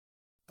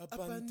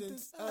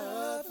Abundance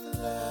of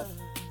love,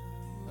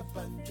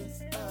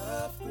 abundance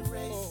of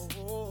grace.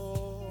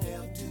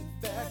 Nailed to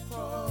that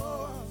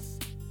cross,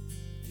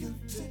 you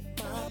took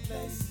my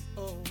place.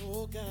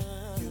 Oh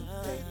God, you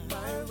paid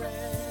my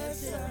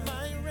ransom.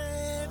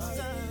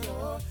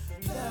 Your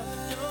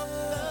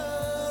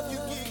love, you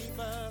gave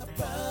us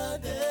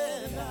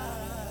abundant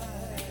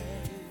life.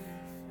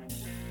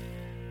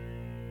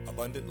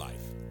 Abundant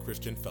Life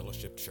Christian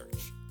Fellowship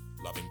Church.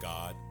 Loving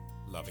God,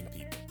 loving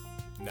people.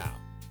 Now,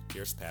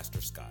 here's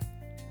Pastor Scott.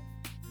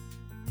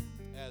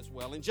 As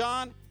well. In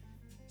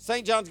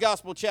St. John's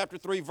Gospel, chapter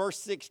 3, verse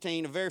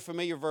 16, a very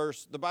familiar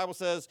verse, the Bible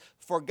says,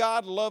 "For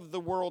God loved the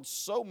world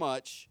so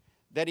much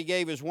that he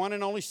gave his one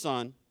and only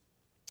Son,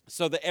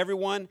 so that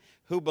everyone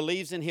who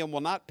believes in him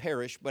will not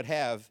perish, but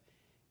have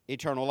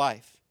eternal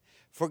life.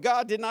 For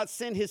God did not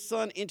send his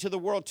Son into the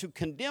world to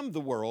condemn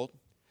the world,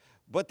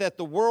 but that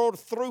the world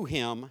through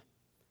him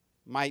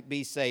might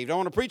be saved." I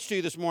want to preach to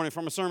you this morning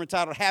from a sermon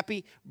titled,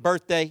 Happy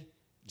Birthday,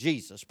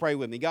 Jesus. Pray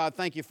with me. God,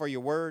 thank you for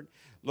your word.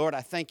 Lord,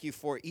 I thank you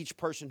for each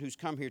person who's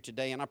come here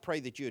today, and I pray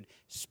that you'd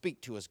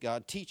speak to us,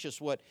 God. Teach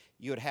us what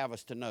you would have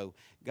us to know.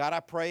 God, I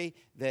pray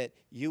that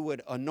you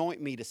would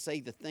anoint me to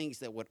say the things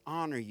that would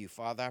honor you,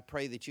 Father. I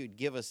pray that you'd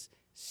give us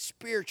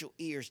spiritual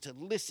ears to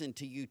listen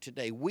to you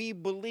today. We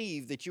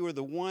believe that you are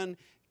the one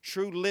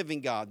true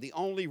living God, the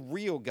only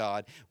real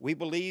God. We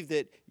believe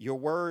that your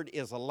word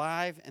is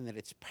alive and that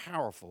it's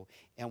powerful,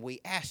 and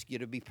we ask you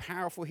to be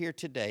powerful here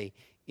today.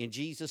 In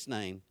Jesus'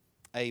 name,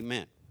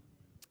 amen.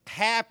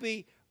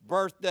 Happy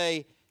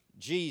birthday,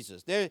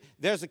 Jesus.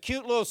 There's a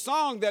cute little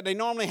song that they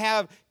normally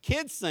have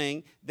kids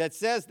sing that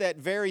says that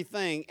very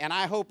thing, and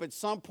I hope at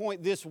some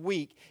point this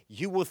week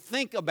you will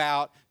think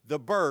about the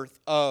birth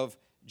of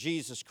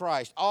Jesus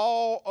Christ.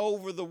 All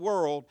over the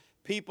world,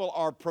 people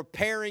are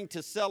preparing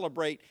to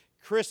celebrate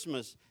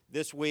Christmas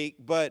this week,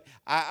 but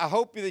I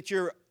hope that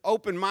you're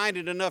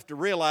open-minded enough to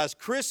realize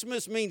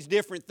Christmas means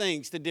different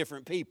things to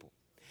different people.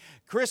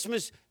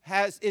 Christmas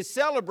is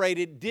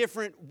celebrated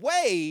different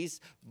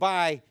ways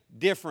by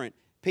different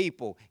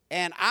people.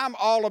 And I'm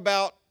all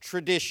about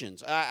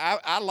traditions.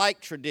 I like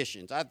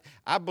traditions.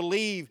 I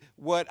believe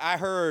what I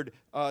heard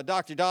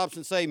Dr.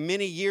 Dobson say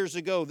many years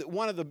ago, that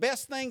one of the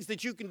best things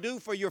that you can do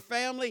for your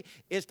family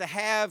is to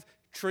have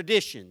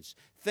traditions.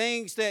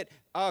 Things that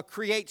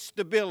create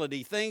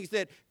stability, things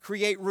that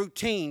create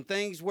routine,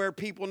 things where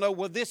people know,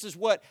 well, this is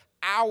what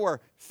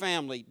our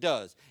family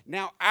does.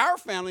 Now, our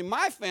family,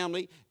 my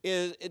family,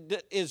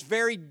 is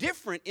very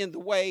different in the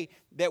way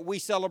that we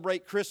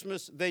celebrate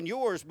Christmas than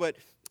yours, but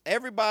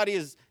everybody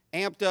is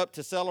amped up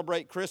to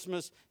celebrate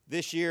Christmas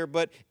this year,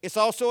 but it's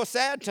also a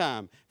sad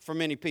time for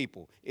many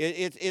people.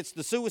 It's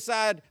the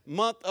suicide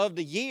month of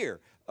the year,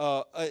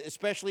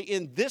 especially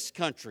in this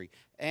country.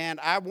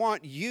 And I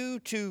want you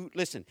to,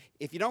 listen,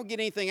 if you don't get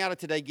anything out of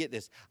today, get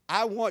this.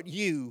 I want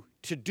you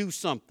to do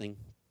something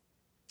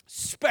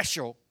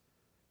special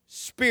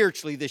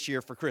spiritually this year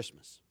for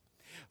Christmas.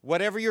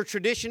 Whatever your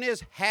tradition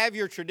is, have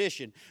your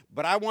tradition.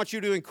 But I want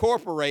you to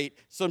incorporate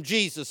some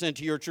Jesus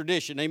into your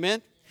tradition.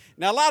 Amen?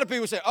 Now, a lot of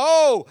people say,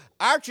 oh,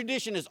 our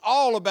tradition is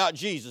all about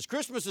Jesus.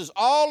 Christmas is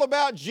all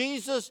about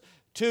Jesus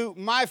to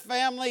my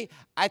family.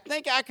 I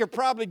think I could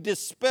probably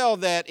dispel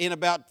that in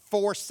about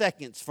 4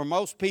 seconds for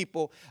most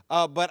people,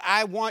 but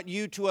I want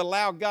you to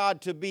allow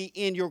God to be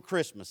in your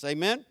Christmas.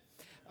 Amen?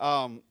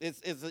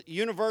 It's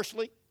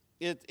universally,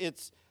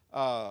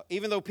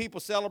 even though people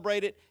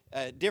celebrate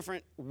it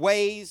different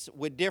ways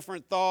with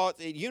different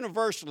thoughts,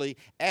 universally,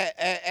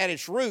 at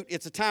its root,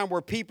 it's a time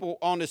where people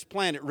on this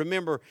planet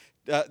remember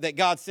that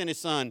God sent his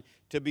Son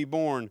to be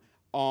born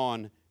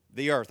on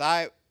the earth.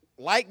 I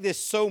like this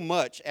so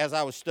much as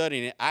I was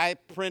studying it, I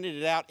printed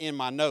it out in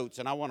my notes,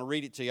 and I want to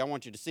read it to you. I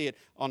want you to see it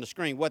on the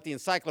screen, what the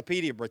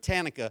Encyclopedia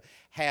Britannica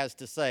has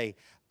to say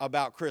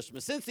about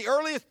Christmas. Since the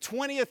earliest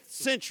 20th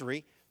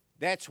century,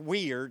 that's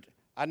weird.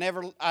 I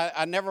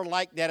never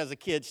liked that as a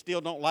kid,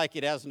 still don't like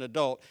it as an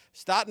adult.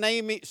 Stop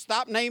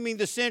naming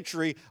the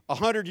century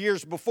 100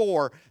 years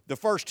before the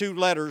first two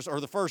letters or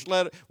the first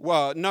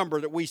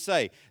number that we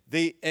say.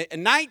 The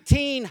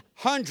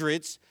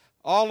 1900s,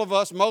 all of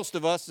us, most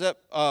of us,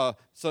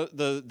 so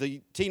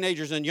the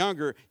teenagers and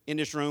younger in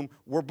this room,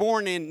 were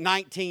born in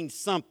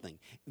 19-something.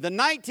 The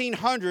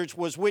 1900s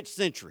was which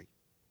century?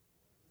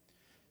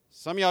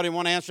 Some of y'all didn't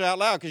want to answer out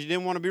loud because you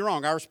didn't want to be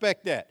wrong. I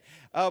respect that.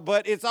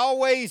 But it's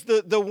always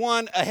the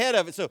one ahead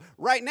of it. So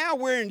right now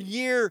we're in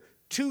year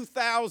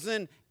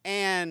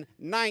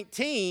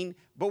 2019,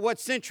 but what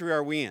century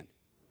are we in?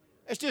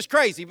 It's just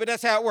crazy, but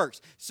that's how it works.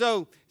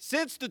 So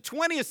since the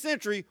 20th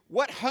century,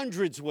 what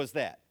hundreds was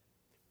that?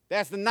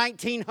 That's the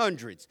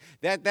 1900s.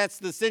 That's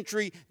the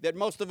century that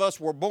most of us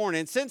were born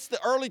in. Since the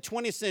early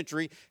 20th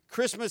century,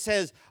 Christmas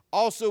has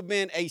also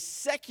been a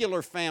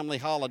secular family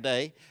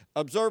holiday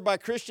observed by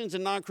Christians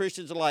and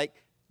non-Christians alike.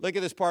 Look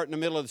at this part in the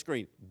middle of the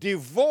screen.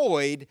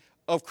 Devoid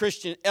of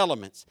Christian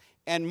elements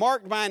and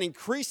marked by an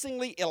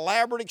increasingly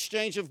elaborate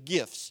exchange of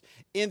gifts.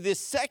 In this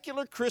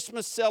secular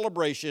Christmas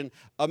celebration,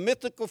 a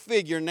mythical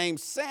figure named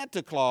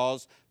Santa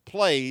Claus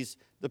plays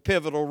the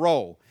pivotal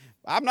role.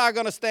 I'm not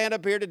going to stand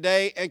up here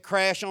today and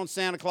crash on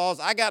Santa Claus.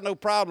 I got no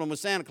problem with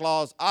Santa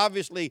Claus.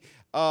 Obviously,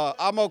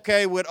 I'm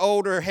okay with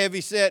older,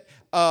 heavy-set,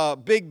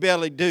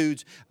 big-bellied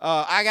dudes.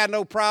 I got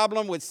no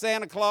problem with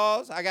Santa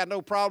Claus. I got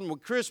no problem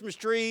with Christmas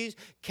trees,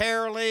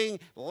 caroling,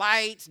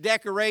 lights,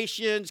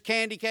 decorations,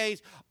 candy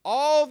canes,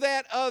 all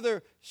that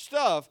other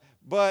stuff.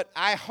 But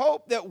I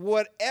hope that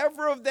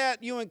whatever of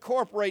that you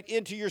incorporate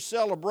into your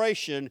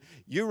celebration,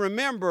 you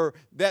remember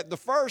that the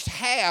first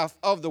half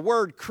of the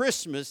word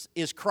Christmas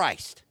is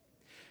Christ.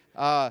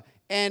 And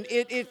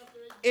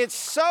it's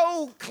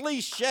so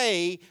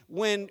cliche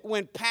when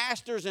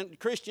pastors and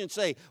Christians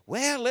say,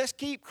 well, let's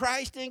keep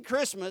Christ in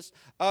Christmas.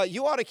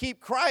 You ought to keep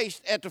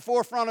Christ at the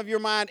forefront of your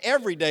mind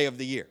every day of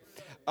the year.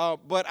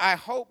 But I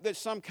hope that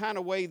some kind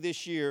of way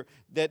this year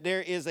that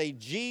there is a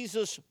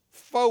Jesus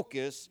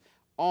focus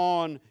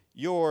on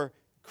your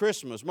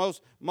Christmas.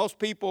 Most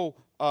people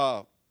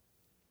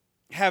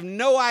have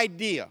no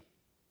idea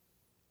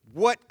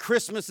what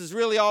Christmas is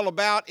really all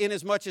about, in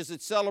as much as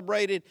it's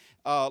celebrated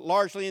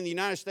largely in the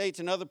United States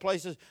and other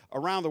places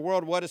around the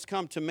world. What it's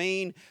come to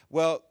mean?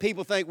 Well,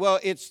 people think, well,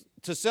 it's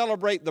to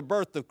celebrate the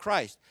birth of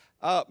Christ.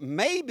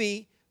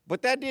 Maybe,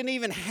 but that didn't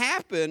even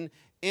happen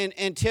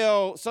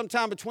until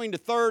sometime between the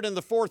 3rd and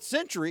the 4th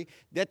century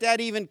that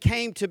even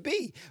came to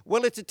be.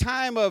 Well, it's a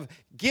time of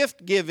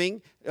gift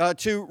giving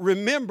to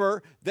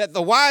remember that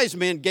the wise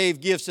men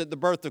gave gifts at the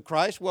birth of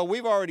Christ. Well,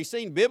 we've already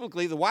seen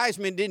biblically the wise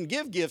men didn't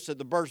give gifts at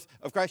the birth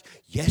of Christ.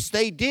 Yes,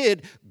 they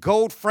did.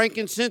 Gold,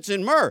 frankincense,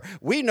 and myrrh.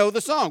 We know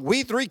the song,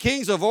 "We Three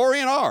Kings of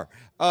Orient are."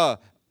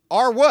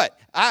 Are what?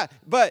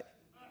 But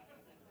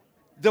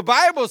the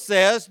Bible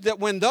says that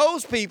when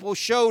those people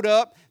showed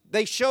up,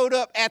 they showed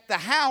up at the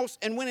house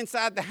and went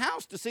inside the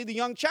house to see the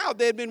young child.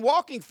 They had been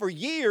walking for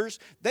years.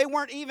 They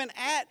weren't even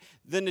at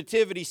the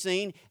nativity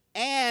scene.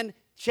 And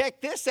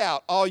check this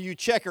out, all you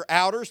checker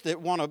outers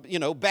that want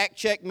to, back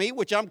check me,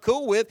 which I'm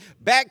cool with.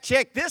 Back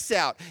check this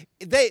out.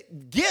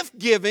 Gift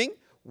giving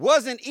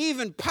wasn't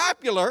even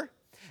popular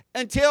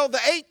until the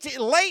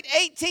late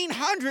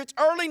 1800s,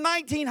 early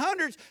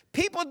 1900s.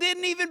 People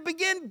didn't even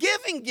begin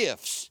giving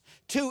gifts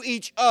to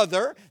each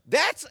other.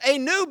 That's a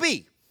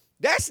newbie.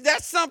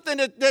 That's something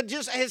that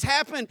just has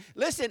happened,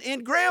 listen,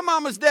 in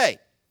Grandmama's day.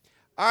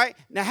 All right?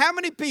 Now, how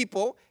many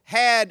people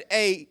had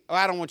I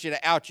don't want you to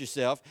out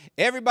yourself.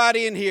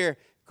 Everybody in here,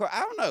 I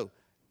don't know.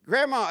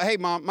 Grandma, hey,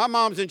 Mom, my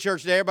mom's in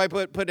church today.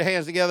 Everybody put their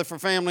hands together for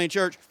family in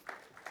church.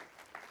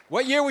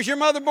 What year was your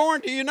mother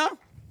born? Do you know?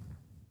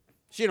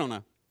 She don't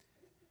know.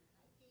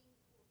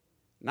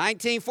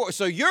 1940.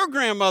 So your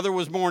grandmother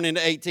was born in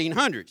the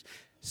 1800s.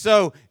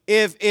 So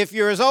if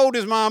you're as old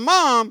as my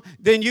mom,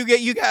 then you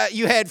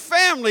had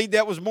family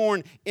that was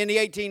born in the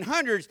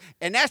 1800s,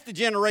 and that's the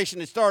generation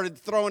that started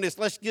throwing this,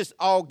 let's just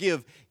all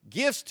give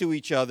gifts to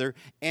each other,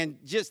 and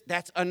just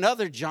that's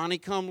another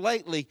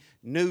Johnny-come-lately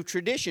new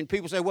tradition.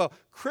 People say, well,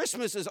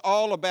 Christmas is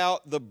all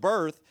about the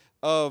birth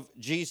of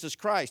Jesus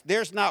Christ.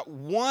 There's not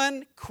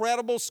one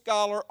credible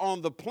scholar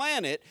on the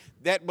planet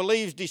that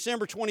believes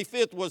December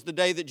 25th was the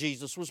day that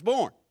Jesus was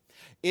born.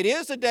 It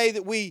is a day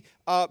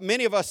that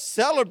many of us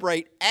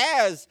celebrate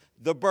as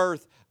the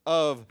birth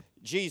of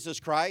Jesus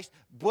Christ,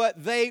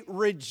 but they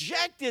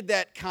rejected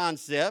that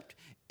concept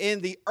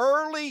in the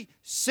early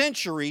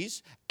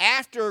centuries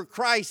after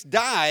Christ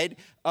died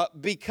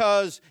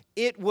because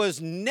it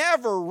was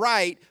never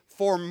right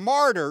for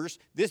martyrs.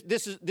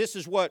 This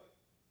is what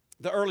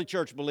the early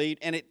church believed,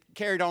 and it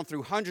carried on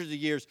through hundreds of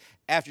years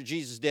after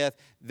Jesus' death,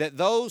 that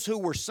those who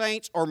were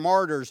saints or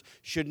martyrs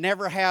should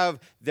never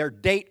have their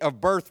date of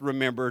birth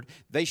remembered.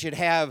 They should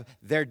have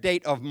their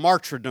date of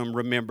martyrdom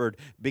remembered,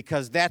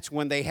 because that's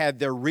when they had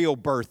their real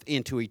birth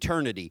into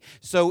eternity.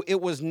 So it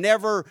was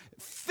never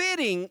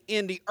fitting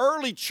in the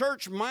early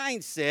church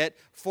mindset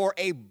for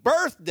a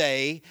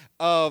birthday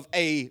of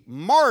a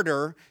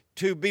martyr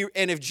to be,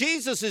 and if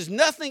Jesus is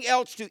nothing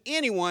else to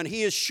anyone,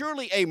 he is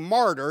surely a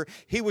martyr.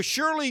 He was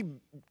surely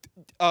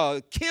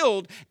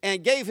killed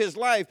and gave his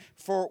life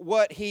for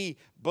what he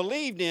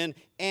believed in.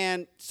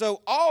 And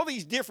so all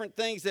these different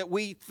things that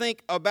we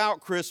think about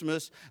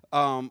Christmas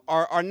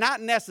are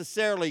not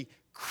necessarily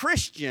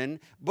Christian,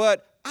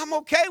 but I'm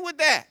okay with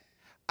that.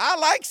 I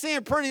like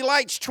seeing pretty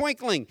lights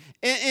twinkling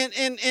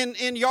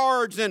in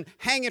yards and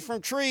hanging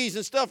from trees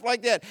and stuff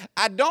like that.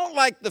 I don't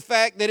like the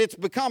fact that it's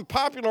become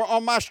popular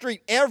on my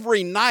street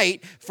every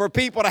night for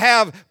people to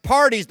have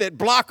parties that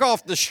block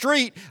off the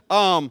street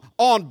on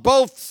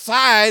both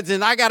sides,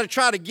 and I got to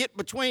try to get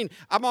between.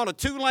 I'm on a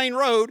 2-lane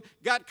road,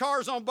 got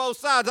cars on both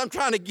sides. I'm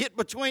trying to get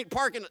between,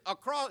 parking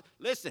across.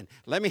 Listen,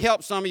 let me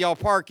help some of y'all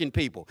parking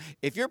people.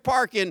 If you're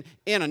parking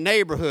in a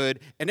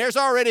neighborhood and there's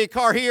already a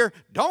car here,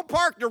 don't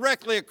park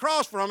directly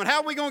across from it.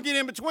 How are we going to get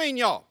in between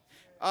y'all?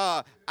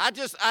 I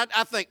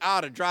think I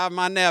ought to drive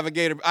my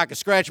Navigator. I could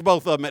scratch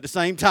both of them at the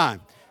same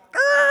time.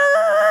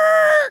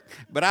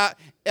 But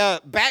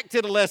back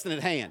to the lesson at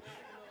hand.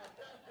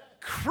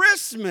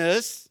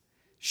 Christmas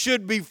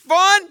should be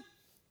fun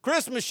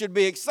Christmas should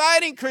be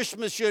exciting.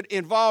 Christmas should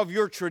involve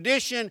your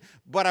tradition,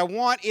 but I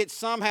want it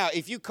somehow.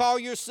 If you call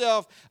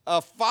yourself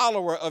a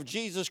follower of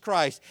Jesus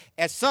Christ,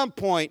 at some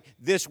point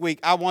this week,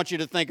 I want you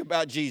to think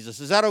about Jesus.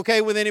 Is that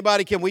okay with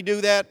anybody? Can we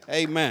do that?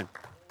 Amen.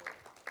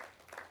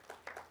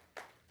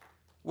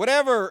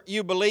 Whatever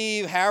you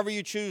believe, however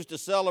you choose to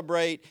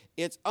celebrate,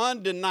 it's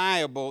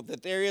undeniable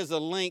that there is a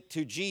link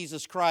to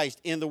Jesus Christ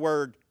in the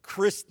word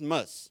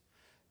Christmas.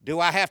 Do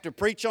I have to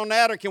preach on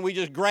that, or can we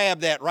just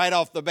grab that right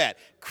off the bat?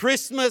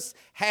 Christmas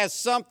has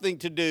something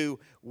to do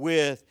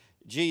with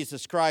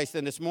Jesus Christ.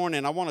 And this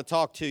morning I want to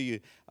talk to you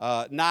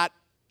not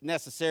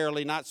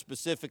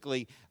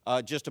specifically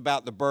just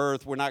about the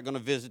birth. We're not going to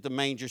visit the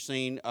manger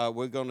scene.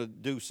 We're going to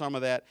do some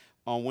of that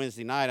on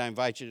Wednesday night. I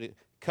invite you to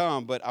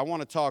come. But I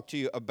want to talk to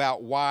you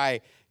about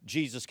why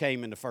Jesus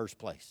came in the first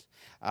place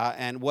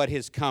and what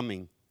his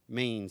coming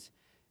means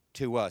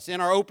to us.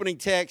 In our opening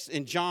text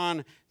in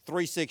John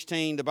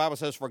 3:16, the Bible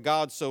says, For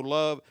God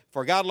loved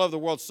the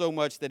world so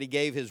much that he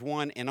gave his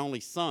one and only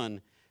Son,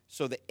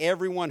 so that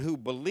everyone who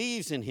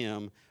believes in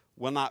him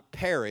will not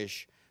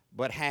perish,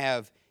 but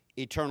have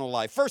eternal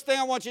life. First thing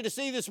I want you to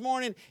see this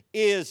morning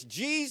is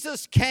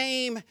Jesus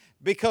came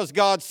because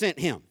God sent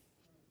him.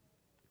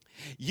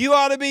 You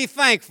ought to be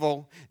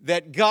thankful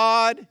that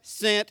God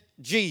sent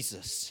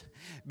Jesus,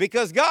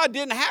 because God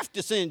didn't have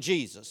to send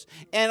Jesus.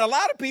 And a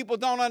lot of people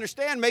don't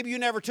understand. Maybe you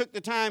never took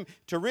the time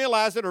to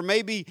realize it, or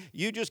maybe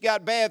you just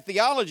got bad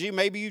theology.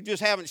 Maybe you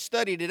just haven't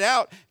studied it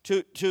out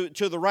to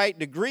the right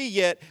degree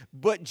yet.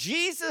 But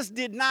Jesus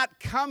did not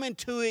come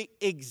into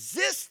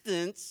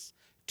existence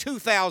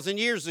 2,000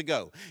 years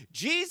ago.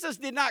 Jesus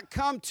did not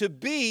come to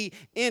be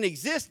in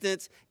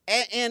existence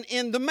and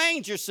in the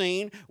manger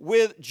scene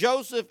with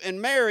Joseph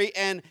and Mary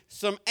and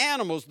some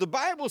animals. The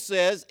Bible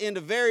says in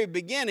the very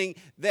beginning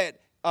that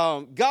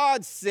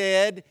God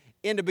said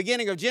in the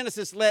beginning of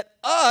Genesis, let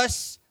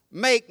us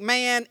make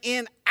man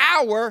in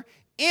our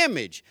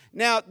image.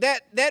 Now,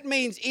 that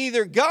means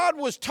either God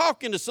was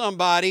talking to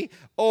somebody,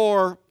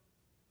 or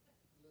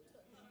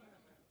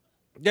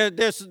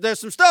there's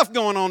some stuff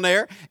going on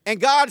there,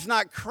 and God's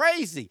not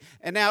crazy.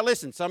 And now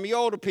listen, some of you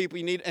older people,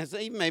 you need, and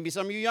even maybe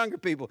some of you younger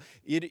people,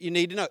 you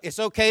need to know, it's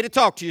okay to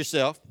talk to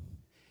yourself.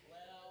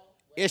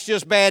 It's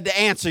just bad to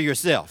answer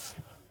yourself.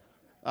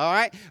 All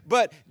right?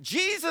 But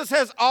Jesus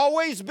has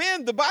always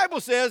been, the Bible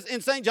says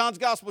in St. John's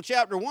Gospel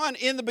chapter 1,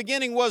 in the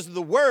beginning was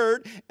the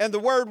Word, and the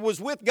Word was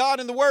with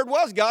God, and the Word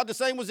was God. The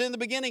same was in the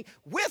beginning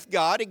with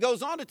God. It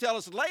goes on to tell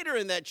us later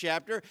in that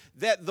chapter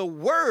that the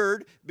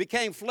Word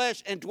became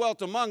flesh and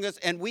dwelt among us,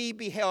 and we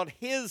beheld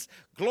his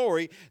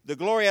glory, the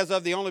glory as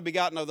of the only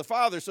begotten of the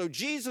Father. So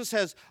Jesus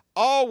has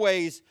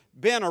always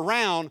been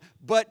around,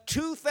 but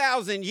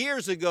 2,000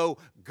 years ago,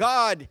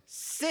 God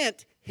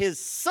sent his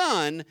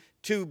Son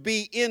to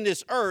be in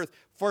this earth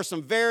for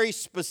some very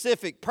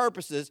specific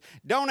purposes.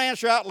 Don't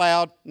answer out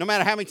loud, no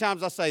matter how many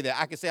times I say that.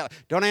 I can say,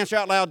 don't answer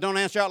out loud, don't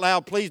answer out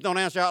loud, please don't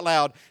answer out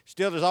loud.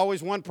 Still, there's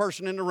always one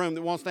person in the room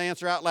that wants to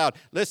answer out loud.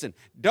 Listen,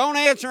 don't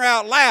answer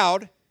out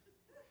loud,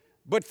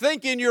 but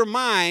think in your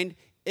mind,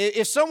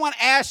 if someone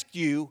asked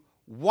you,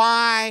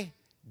 why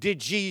did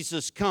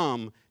Jesus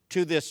come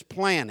to this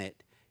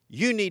planet?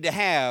 You need to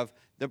have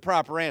the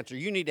proper answer.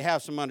 You need to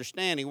have some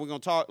understanding. We're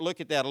going to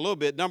look at that a little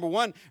bit. Number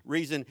one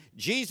reason,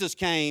 Jesus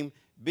came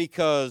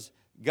because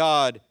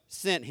God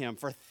sent him.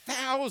 For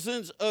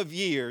thousands of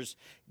years,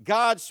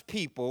 God's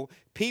people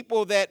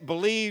that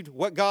believed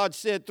what God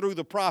said through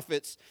the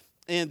prophets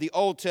in the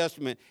Old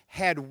Testament,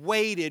 had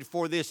waited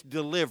for this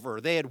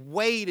deliverer. They had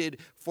waited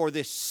for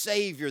this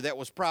Savior that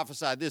was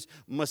prophesied, this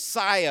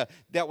Messiah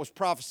that was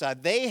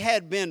prophesied. They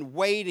had been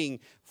waiting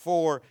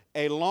for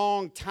a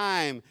long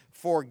time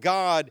for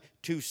God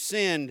to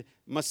send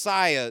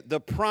Messiah, the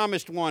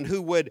promised one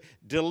who would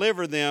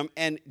deliver them.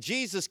 And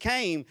Jesus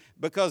came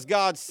because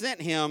God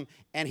sent him,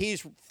 and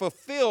he's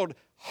fulfilled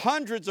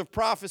hundreds of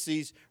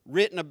prophecies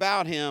written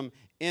about him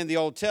in the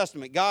Old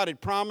Testament. God had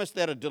promised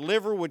that a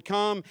deliverer would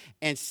come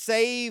and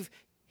save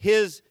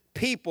his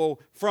people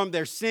from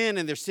their sin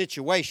and their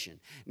situation.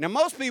 Now,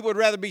 most people would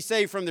rather be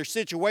saved from their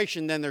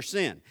situation than their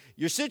sin.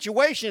 Your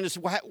situation is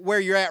where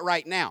you're at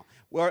right now.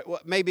 Where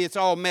maybe it's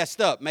all messed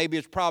up. Maybe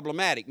it's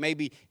problematic.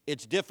 Maybe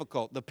it's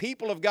difficult. The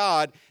people of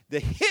God, the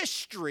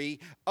history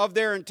of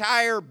their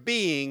entire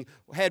being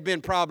had been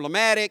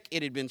problematic.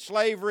 It had been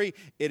slavery.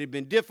 It had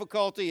been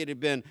difficulty. It had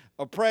been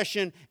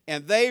oppression.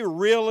 And they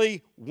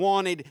really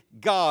wanted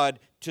God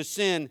to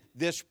send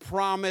this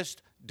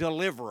promised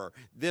deliverer,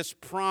 this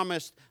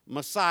promised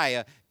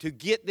Messiah, to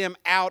get them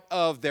out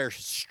of their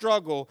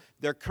struggle,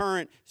 their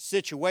current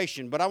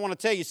situation. But I want to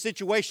tell you,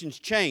 situations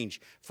change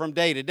from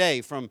day to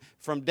day, from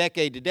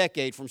decade to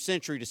decade, from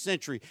century to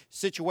century.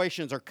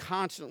 Situations are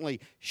constantly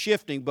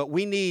shifting, but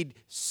we need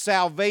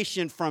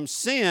salvation from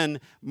sin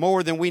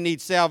more than we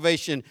need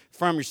salvation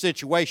from your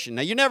situation.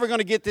 Now, you're never going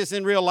to get this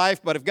in real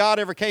life, but if God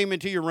ever came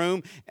into your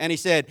room and he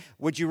said,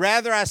 would you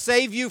rather I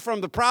save you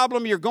from the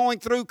problem you're going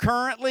through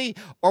currently,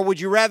 or would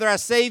you rather I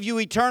save you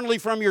eternally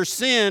from your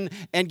sin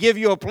and give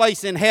you a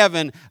place in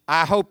heaven?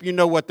 I hope you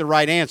know what the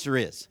right answer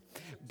is.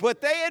 But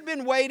they had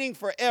been waiting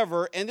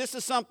forever, and this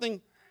is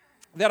something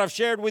that I've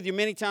shared with you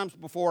many times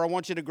before. I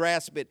want you to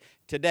grasp it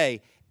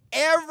today.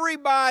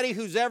 Everybody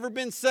who's ever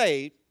been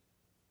saved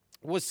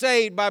was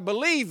saved by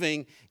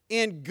believing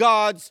in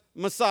God's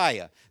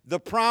Messiah, the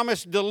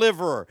promised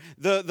deliverer,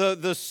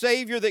 the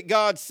Savior that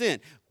God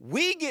sent.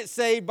 We get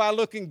saved by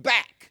looking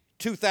back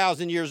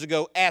 2,000 years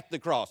ago at the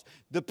cross.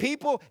 The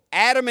people,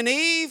 Adam and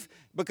Eve,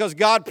 because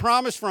God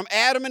promised from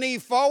Adam and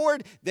Eve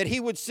forward that he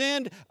would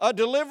send a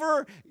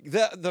deliverer.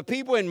 The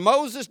people in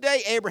Moses'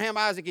 day, Abraham,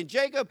 Isaac, and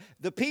Jacob,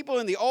 the people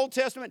in the Old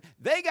Testament,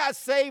 they got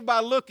saved by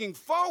looking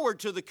forward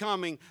to the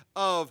coming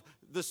of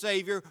the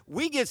Savior.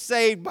 We get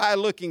saved by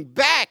looking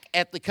back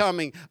at the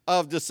coming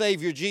of the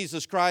Savior,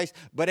 Jesus Christ,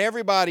 but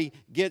everybody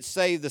gets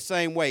saved the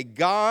same way.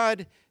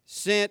 God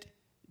sent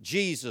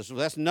Jesus. Well,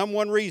 that's the number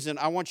one reason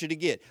I want you to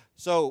get.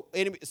 So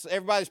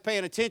everybody's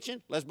paying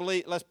attention. Let's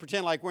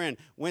pretend like we're in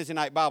Wednesday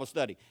night Bible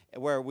study,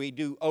 where we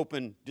do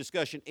open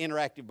discussion,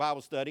 interactive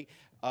Bible study.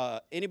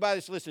 Anybody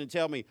that's listening,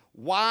 tell me,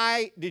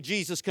 why did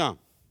Jesus come?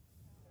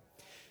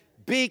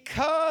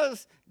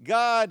 Because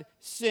God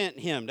sent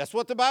him. That's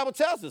what the Bible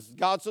tells us.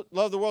 God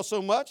loved the world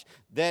so much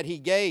that he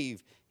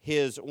gave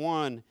his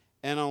one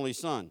and only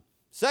Son.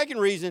 Second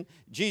reason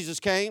Jesus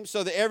came,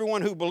 so that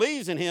everyone who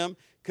believes in him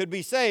could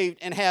be saved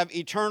and have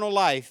eternal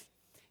life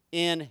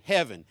in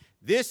heaven.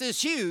 This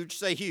is huge.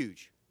 Say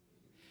huge.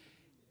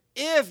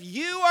 If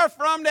you are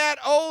from that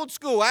old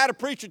school, I had a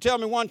preacher tell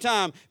me one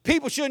time,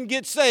 people shouldn't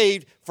get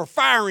saved for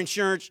fire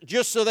insurance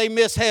just so they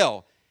miss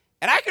hell.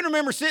 And I can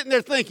remember sitting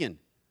there thinking,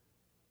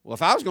 well,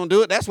 if I was going to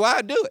do it, that's why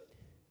I'd do it.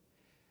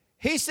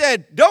 He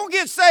said, don't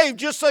get saved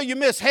just so you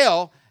miss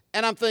hell.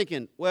 And I'm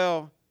thinking,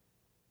 well,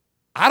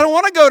 I don't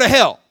want to go to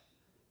hell.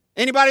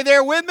 Anybody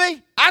there with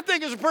me? I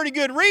think it's a pretty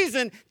good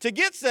reason to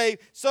get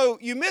saved so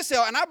you miss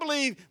hell. And I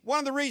believe one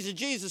of the reasons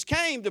Jesus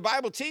came, the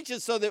Bible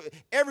teaches, so that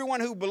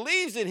everyone who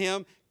believes in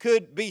him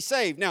could be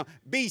saved. Now,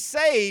 be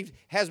saved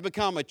has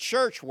become a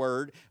church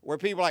word where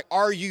people are like,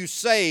 are you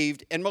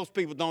saved? And most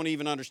people don't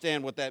even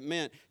understand what that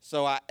meant.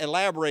 So I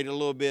elaborated a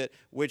little bit,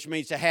 which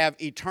means to have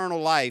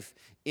eternal life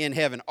in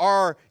heaven.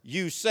 Are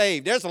you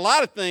saved? There's a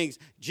lot of things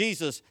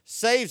Jesus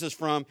saves us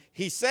from.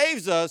 He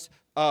saves us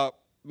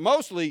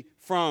mostly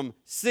from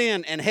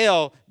sin and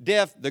hell,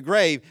 death, the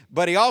grave,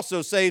 but he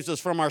also saves us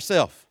from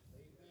ourselves.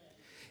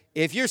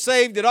 If you're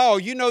saved at all,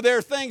 you know there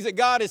are things that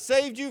God has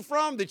saved you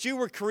from that you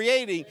were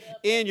creating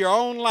in your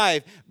own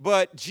life.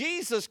 But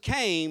Jesus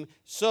came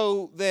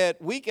so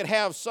that we could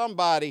have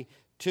somebody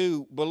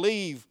to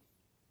believe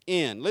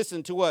in.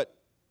 Listen to what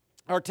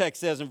our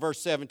text says in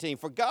verse 17.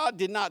 For God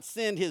did not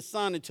send his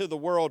Son into the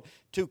world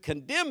to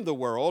condemn the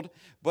world,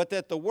 but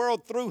that the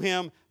world through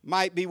him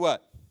might be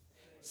what?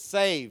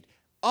 Saved.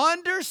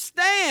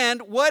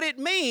 Understand what it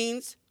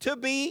means to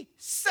be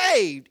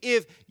saved.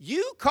 If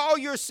you call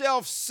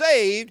yourself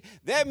saved,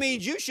 that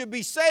means you should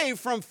be saved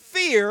from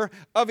fear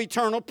of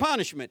eternal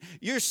punishment.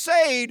 You're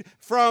saved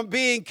from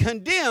being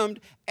condemned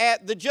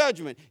at the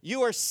judgment.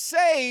 You are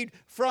saved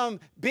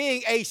from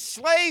being a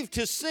slave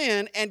to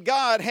sin, and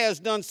God has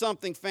done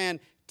something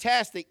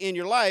fantastic in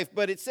your life.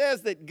 But it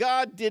says that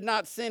God did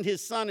not send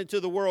his Son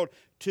into the world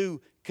to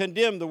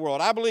condemn the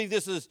world. I believe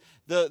this is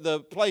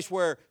the place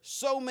where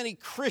so many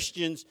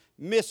Christians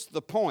miss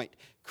the point.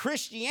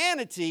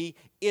 Christianity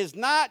is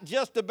not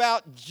just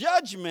about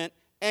judgment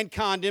and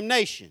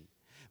condemnation.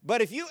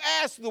 But if you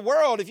ask the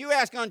world, if you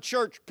ask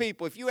unchurched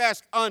people, if you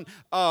ask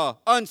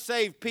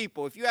unsaved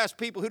people, if you ask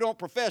people who don't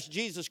profess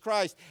Jesus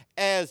Christ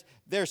as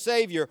their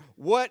Savior,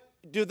 what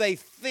do they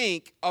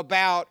think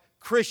about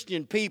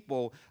Christian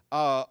people?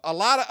 A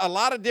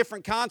lot of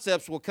different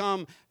concepts will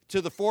come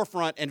to the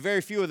forefront, and very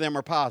few of them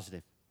are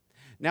positive.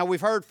 Now,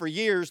 we've heard for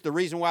years the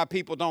reason why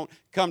people don't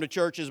come to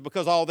church is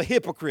because all the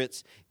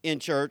hypocrites in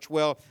church.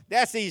 Well,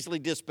 that's easily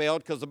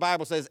dispelled because the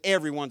Bible says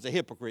everyone's a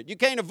hypocrite. You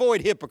can't avoid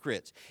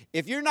hypocrites.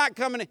 If you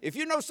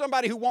know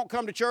somebody who won't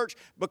come to church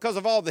because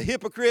of all the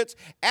hypocrites,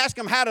 ask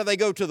them how do they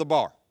go to the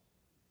bar.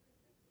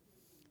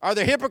 Are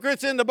there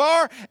hypocrites in the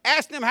bar?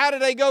 Ask them how do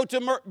they go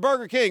to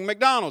Burger King,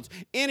 McDonald's,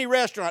 any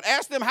restaurant.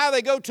 Ask them how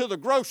they go to the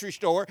grocery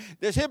store.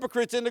 There's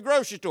hypocrites in the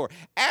grocery store.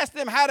 Ask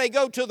them how they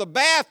go to the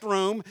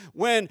bathroom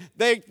when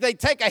they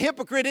take a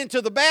hypocrite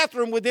into the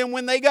bathroom with them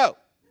when they go.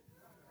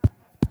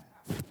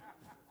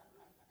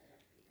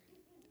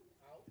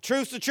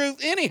 Truth's the truth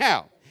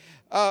anyhow.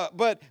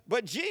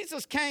 But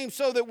Jesus came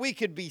so that we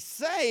could be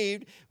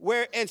saved,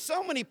 and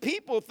so many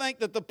people think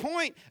that the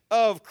point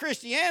of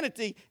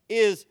Christianity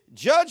is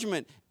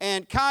judgment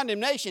and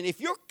condemnation.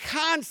 If your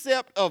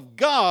concept of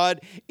God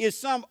is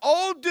some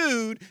old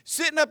dude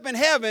sitting up in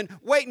heaven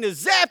waiting to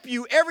zap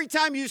you every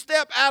time you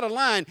step out of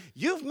line,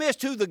 you've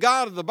missed who the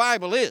God of the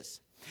Bible is.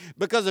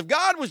 Because if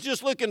God was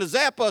just looking to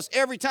zap us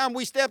every time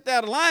we stepped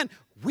out of line,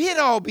 we'd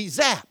all be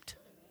zapped.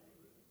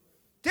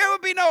 There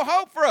would be no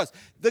hope for us.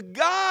 The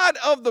God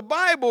of the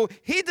Bible,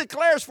 he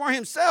declares for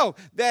himself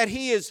that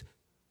he is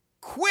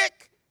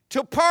quick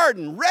to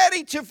pardon,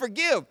 ready to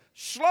forgive,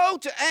 slow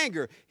to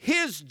anger.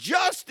 His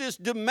justice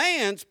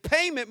demands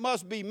payment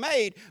must be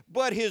made,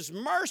 but his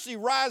mercy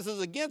rises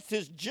against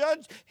his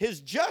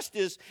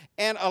justice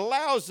and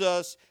allows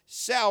us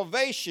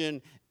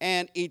salvation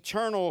and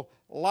eternal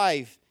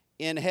life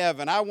in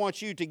heaven. I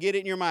want you to get it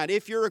in your mind.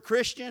 If you're a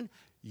Christian,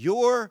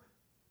 your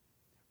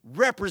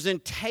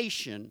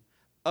representation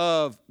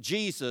of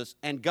Jesus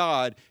and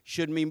God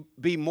should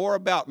be more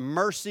about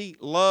mercy,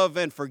 love,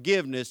 and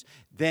forgiveness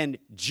than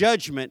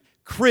judgment,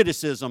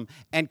 criticism,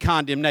 and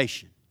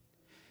condemnation.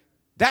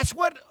 That's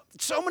what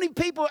so many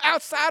people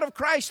outside of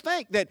Christ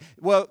think, that,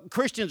 well,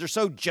 Christians are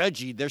so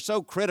judgy, they're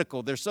so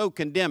critical, they're so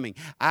condemning.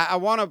 I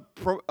want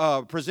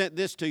to present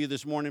this to you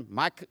this morning.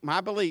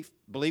 My belief,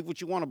 believe what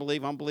you want to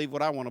believe, I'm believe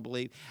what I want to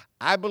believe.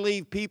 I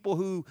believe people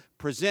who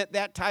present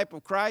that type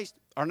of Christ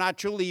are not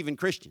truly even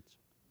Christians.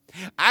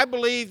 I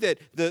believe that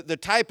the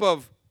type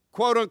of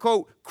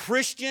quote-unquote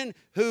Christian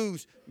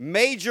whose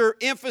major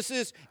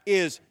emphasis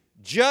is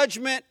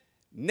judgment,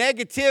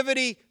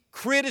 negativity,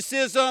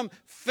 criticism,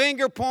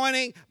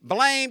 finger-pointing,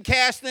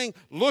 blame-casting,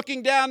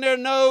 looking down their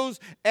nose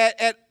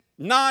at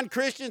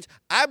non-Christians,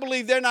 I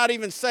believe they're not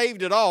even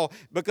saved at all,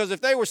 because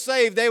if they were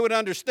saved, they would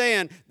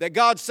understand that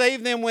God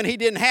saved them when he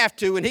didn't have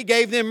to, and he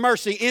gave them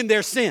mercy in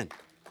their sin.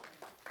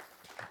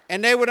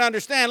 And they would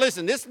understand,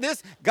 listen,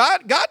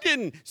 God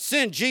didn't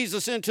send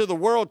Jesus into the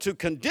world to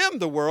condemn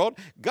the world.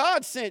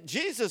 God sent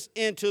Jesus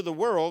into the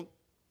world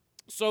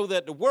so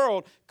that the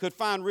world could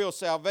find real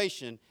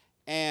salvation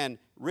and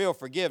real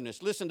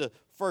forgiveness. Listen to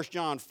 1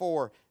 John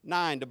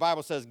 4:9. The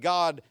Bible says,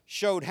 God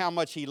showed how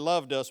much he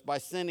loved us by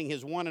sending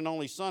his one and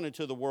only Son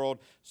into the world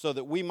so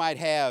that we might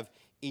have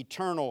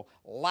eternal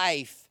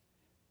life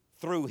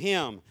through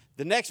him.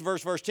 The next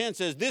verse, verse 10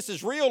 says, this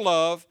is real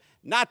love,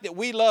 not that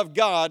we love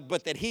God,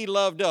 but that he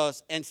loved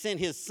us and sent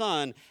his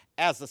Son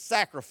as a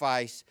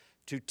sacrifice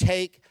to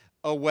take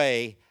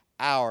away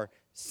our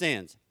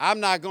sins. I'm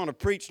not going to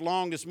preach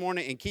long this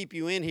morning and keep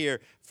you in here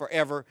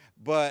forever,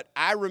 but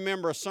I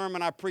remember a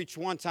sermon I preached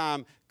one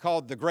time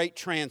called The Great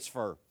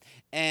Transfer.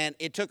 And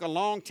it took a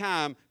long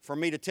time for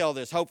me to tell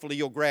this. Hopefully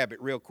you'll grab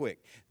it real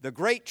quick. The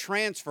Great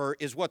Transfer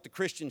is what the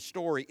Christian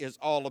story is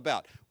all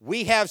about.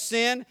 We have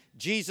sin.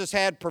 Jesus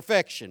had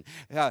perfection.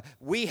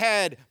 We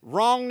had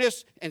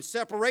wrongness and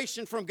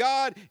separation from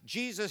God.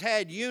 Jesus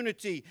had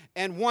unity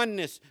and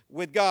oneness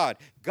with God.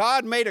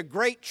 God made a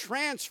great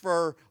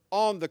transfer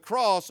on the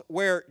cross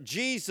where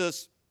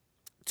Jesus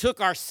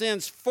took our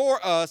sins for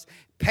us,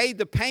 paid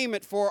the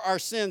payment for our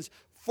sins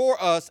for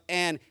us,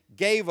 and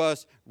gave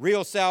us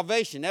real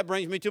salvation. That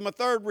brings me to my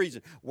third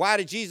reason. Why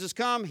did Jesus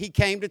come? He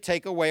came to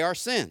take away our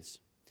sins.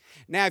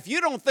 Now, if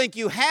you don't think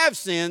you have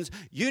sins,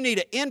 you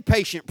need an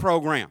inpatient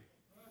program.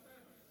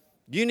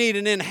 You need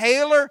an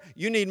inhaler,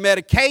 you need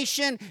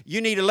medication, you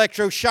need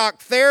electroshock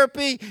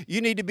therapy,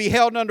 you need to be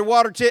held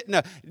underwater.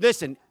 No,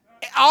 listen,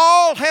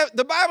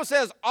 the Bible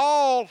says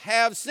all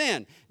have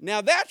sinned.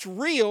 Now that's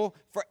real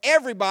for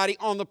everybody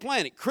on the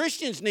planet.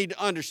 Christians need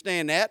to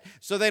understand that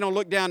so they don't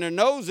look down their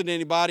nose at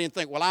anybody and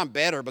think, well, I'm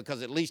better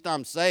because at least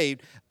I'm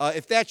saved.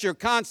 If that's your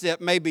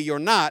concept, maybe you're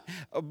not.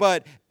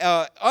 But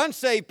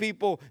unsaved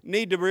people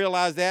need to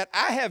realize that.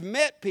 I have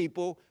met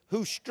people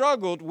who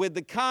struggled with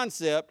the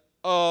concept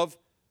of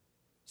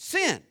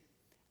sin.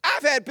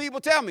 I've had people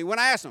tell me when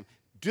I ask them,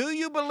 do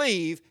you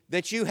believe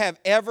that you have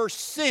ever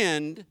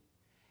sinned?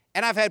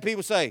 And I've had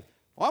people say,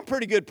 well, I'm a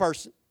pretty good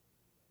person.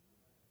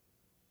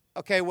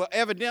 Okay, well,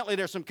 evidently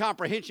there's some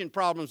comprehension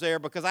problems there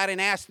because I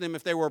didn't ask them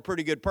if they were a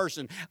pretty good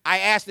person. I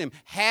asked them,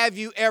 have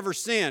you ever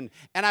sinned?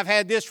 And I've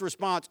had this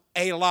response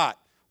a lot.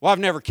 Well, I've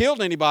never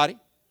killed anybody. At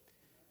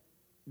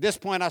this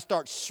point, I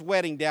start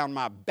sweating down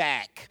my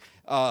back.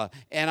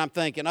 And I'm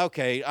thinking,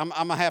 okay, I'm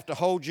going to have to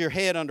hold your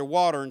head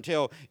underwater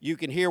until you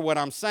can hear what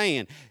I'm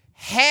saying.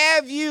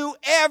 Have you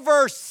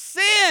ever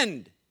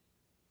sinned?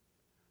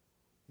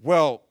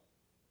 Well,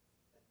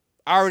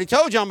 I already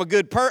told you I'm a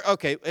good person.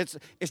 Okay,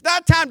 it's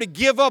not time to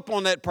give up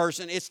on that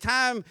person. It's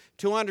time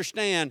to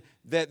understand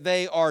that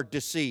they are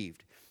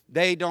deceived.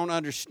 They don't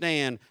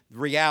understand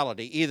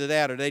reality. Either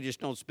that or they just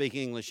don't speak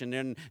English and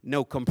then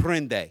no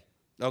comprende.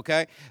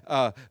 Okay?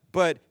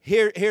 But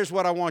here's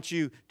what I want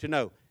you to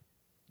know.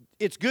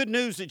 It's good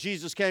news that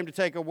Jesus came to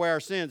take away our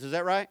sins. Is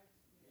that right?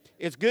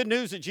 It's good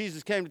news that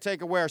Jesus came to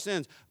take away our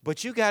sins.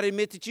 But you got to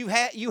admit that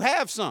you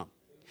have some.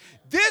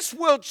 This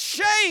will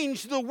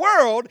change the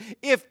world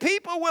if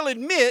people will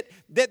admit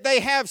that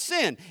they have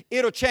sinned.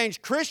 It'll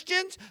change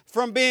Christians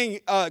from being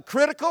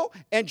critical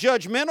and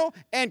judgmental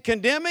and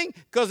condemning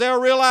because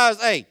they'll realize,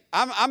 hey,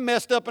 I'm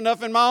messed up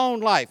enough in my own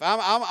life.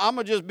 I'm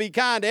going to just be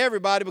kind to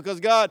everybody because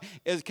God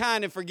is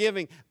kind and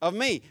forgiving of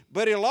me.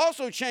 But it'll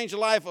also change the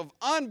life of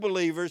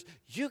unbelievers.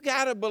 You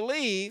got to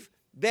believe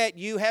that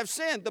you have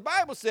sinned. The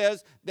Bible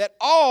says that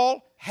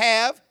all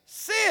have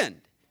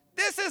sinned.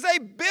 This is a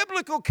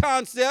biblical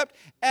concept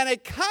and a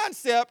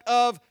concept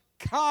of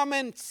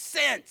common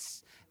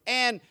sense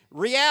and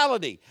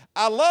reality.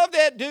 I love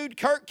that dude,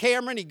 Kirk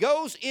Cameron. He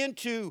goes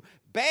into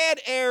bad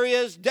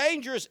areas,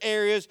 dangerous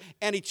areas,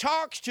 and he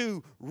talks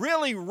to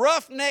really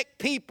roughneck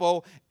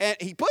people, and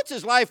he puts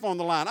his life on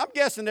the line. I'm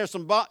guessing there's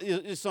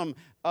some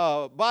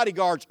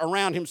bodyguards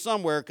around him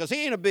somewhere because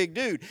he ain't a big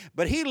dude.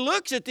 But he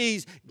looks at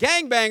these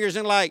gangbangers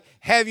and like,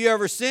 have you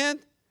ever sinned?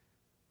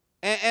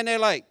 And they're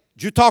like,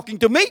 you talking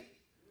to me?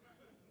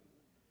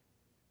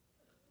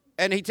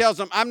 And he tells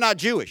them, I'm not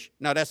Jewish.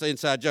 No, that's an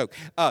inside joke.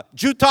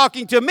 You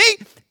talking to me?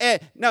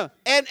 No.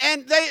 And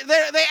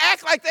they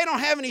act like they don't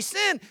have any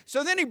sin.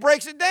 So then he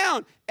breaks it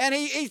down. And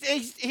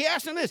he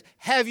asks them this,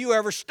 have you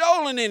ever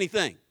stolen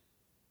anything?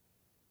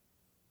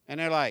 And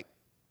they're like,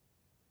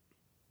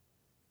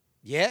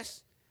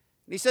 yes.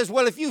 And he says,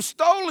 well, if you've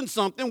stolen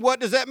something, what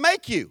does that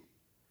make you?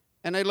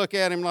 And they look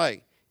at him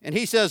like, and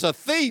he says, a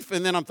thief.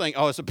 And then I'm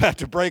thinking, oh, it's about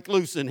to break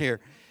loose in here.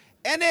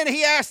 And then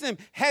he asks them,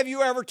 have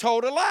you ever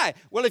told a lie?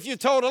 Well, if you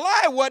told a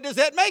lie, what does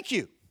that make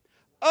you?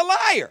 A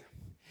liar.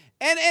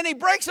 And he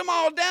breaks them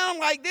all down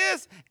like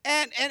this.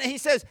 And he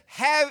says,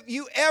 have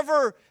you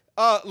ever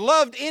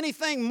loved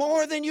anything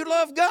more than you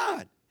love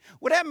God?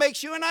 Well, that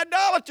makes you an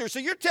idolater. So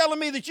you're telling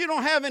me that you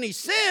don't have any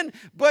sin,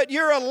 but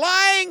you're a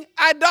lying,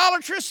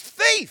 idolatrous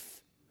thief.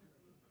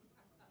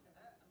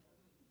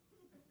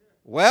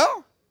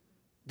 Well,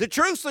 the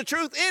truth's the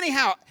truth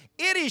anyhow.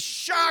 It is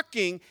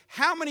shocking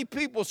how many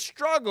people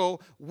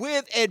struggle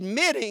with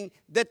admitting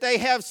that they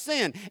have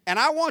sinned. And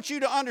I want you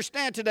to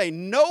understand today,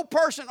 no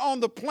person on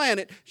the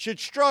planet should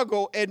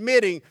struggle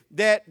admitting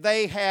that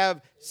they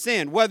have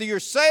sinned. Whether you're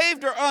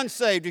saved or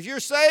unsaved. If you're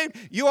saved,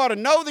 you ought to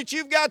know that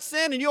you've got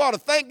sin and you ought to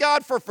thank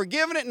God for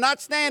forgiving it and not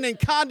stand in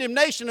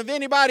condemnation of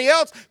anybody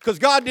else because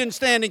God didn't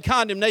stand in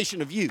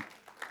condemnation of you.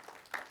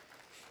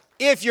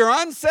 If you're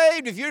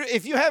unsaved,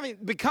 if you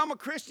haven't become a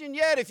Christian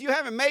yet, if you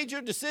haven't made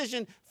your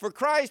decision for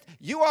Christ,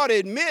 you ought to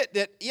admit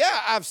that,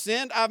 yeah, I've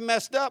sinned, I've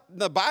messed up.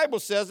 The Bible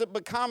says it,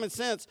 but common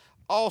sense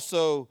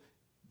also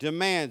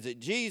demands it.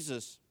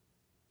 Jesus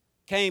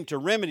came to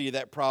remedy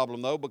that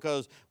problem, though,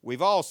 because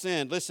we've all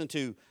sinned. Listen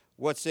to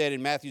what's said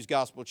in Matthew's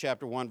Gospel,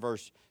 chapter 1,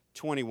 verse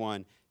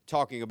 21,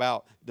 talking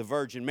about the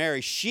Virgin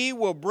Mary. She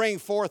will bring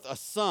forth a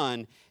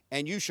son,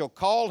 and you shall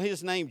call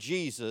his name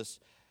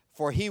Jesus,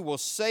 for he will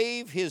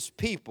save his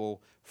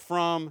people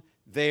from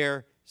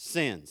their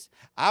sins.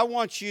 I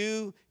want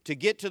you to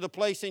get to the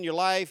place in your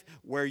life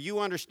where you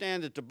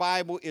understand that the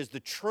Bible is the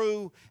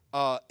true,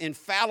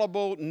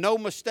 infallible, no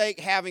mistake,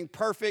 having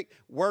perfect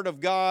Word of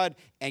God,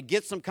 and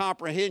get some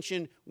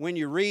comprehension when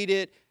you read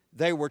it.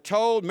 They were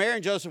told, Mary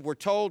and Joseph were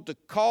told to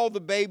call the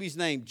baby's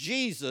name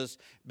Jesus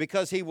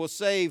because he will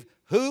save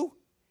who?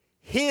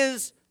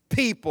 His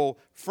people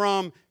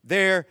from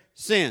their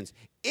sins.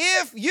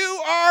 If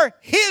you are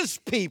his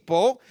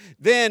people,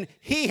 then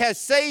he has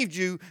saved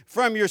you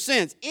from your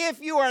sins. If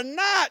you are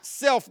not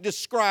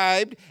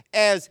self-described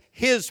as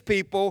his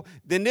people,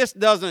 then this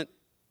doesn't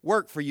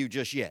work for you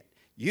just yet.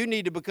 You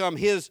need to become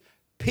his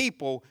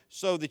people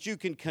so that you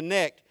can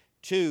connect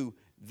to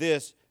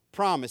this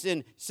promise.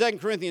 In 2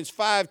 Corinthians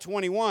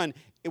 5:21,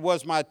 it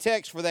was my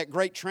text for that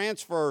great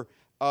transfer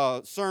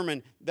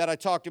sermon that I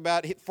talked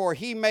about. For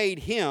he made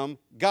him,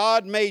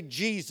 God made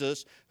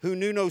Jesus, who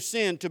knew no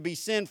sin, to be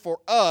sin for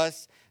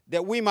us,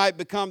 that we might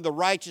become the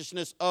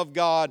righteousness of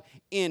God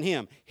in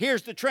him.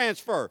 Here's the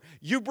transfer.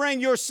 You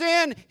bring your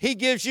sin, he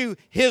gives you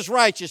his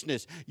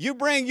righteousness. You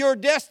bring your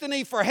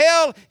destiny for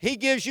hell, he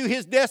gives you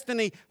his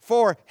destiny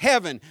for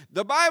heaven.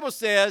 The Bible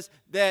says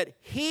that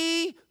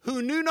he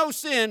who knew no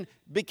sin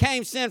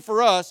became sin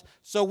for us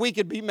so we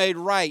could be made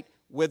right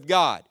with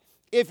God.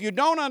 If you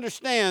don't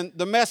understand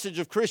the message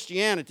of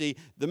Christianity,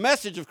 the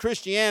message of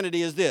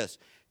Christianity is this.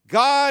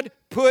 God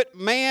put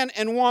man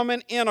and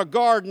woman in a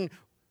garden.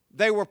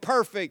 They were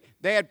perfect.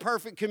 They had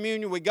perfect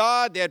communion with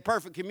God. They had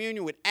perfect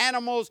communion with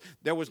animals.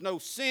 There was no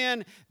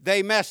sin.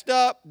 They messed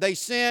up. They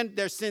sinned.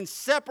 Their sin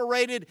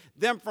separated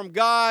them from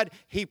God.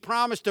 He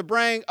promised to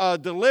bring a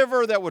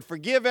deliverer that would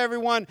forgive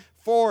everyone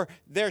for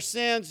their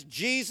sins.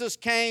 Jesus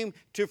came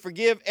to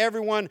forgive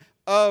everyone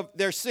of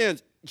their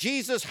sins.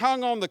 Jesus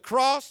hung on the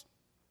cross.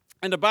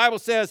 And the Bible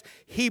says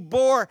he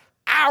bore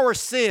our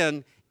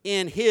sin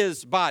in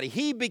his body.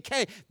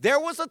 There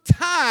was a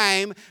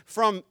time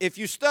from, if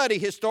you study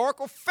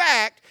historical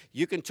fact,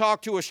 you can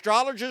talk to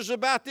astrologers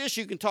about this,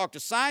 you can talk to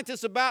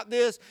scientists about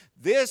this.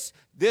 This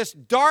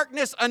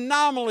darkness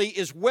anomaly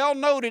is well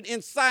noted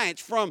in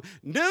science. From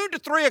noon to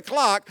 3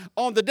 o'clock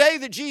on the day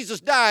that Jesus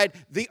died,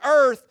 the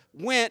earth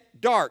went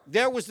dark.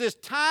 There was this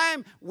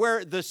time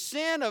where the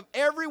sin of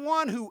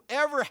everyone who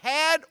ever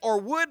had or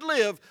would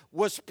live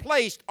was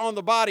placed on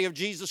the body of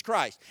Jesus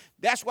Christ.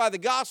 That's why the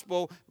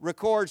gospel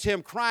records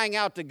him crying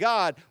out to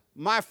God,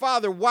 my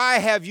Father, why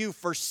have you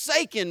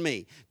forsaken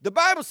me? The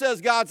Bible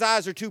says God's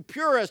eyes are too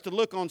pure as to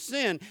look on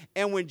sin.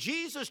 And when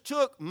Jesus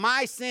took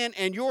my sin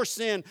and your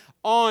sin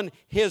on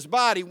his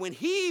body, when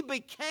he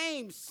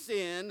became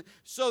sin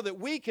so that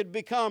we could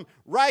become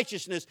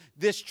righteousness,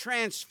 this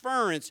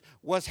transference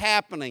was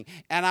happening.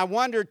 And I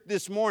wondered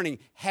this morning,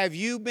 have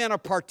you been a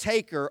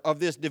partaker of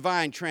this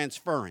divine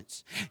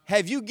transference?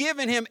 Have you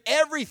given him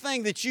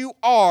everything that you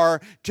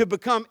are to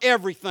become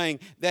everything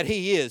that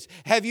he is?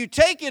 Have you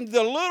taken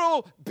the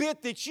little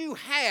bit that you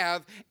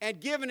have and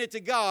given it to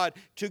God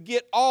to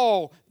get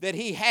all that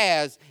he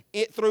has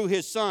through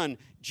his Son,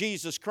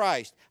 Jesus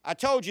Christ? I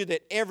told you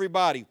that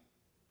everybody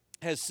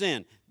has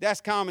sinned. That's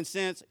common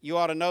sense. You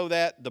ought to know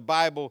that. The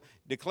Bible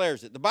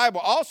declares it. The Bible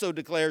also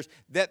declares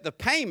that the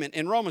payment,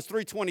 in Romans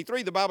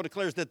 3:23, the Bible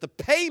declares that the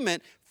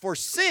payment for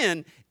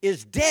sin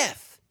is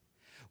death.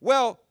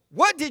 Well,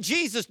 what did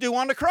Jesus do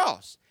on the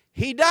cross?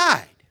 He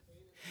died.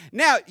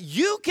 Now,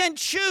 you can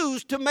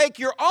choose to make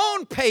your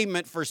own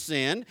payment for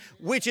sin,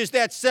 which is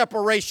that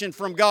separation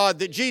from God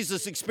that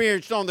Jesus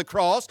experienced on the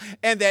cross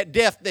and that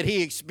death that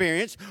he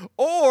experienced.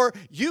 Or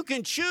you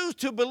can choose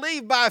to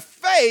believe by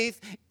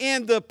faith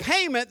in the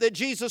payment that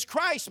Jesus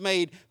Christ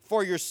made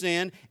for your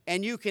sin,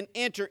 and you can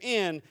enter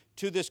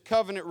into this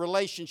covenant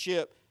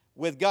relationship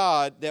with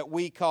God that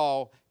we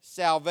call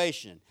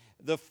salvation.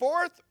 The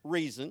fourth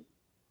reason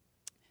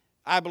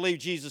I believe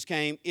Jesus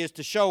came is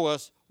to show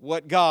us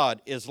what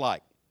God is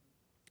like.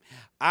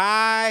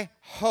 I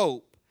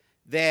hope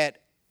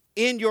that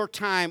in your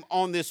time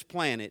on this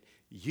planet,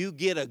 you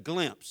get a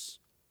glimpse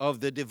of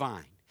the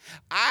divine.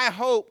 I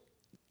hope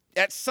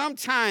that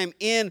sometime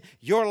in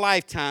your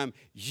lifetime,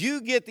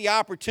 you get the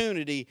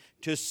opportunity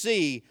to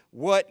see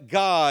what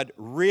God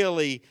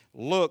really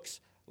looks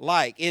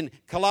like. In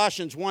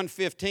Colossians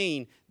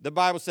 1:15, the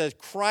Bible says,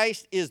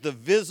 Christ is the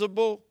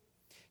visible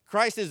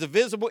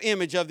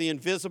image of the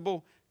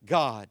invisible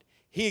God.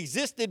 He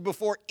existed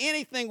before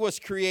anything was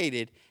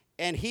created,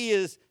 and he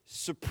is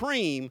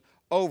supreme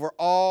over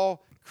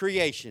all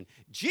creation.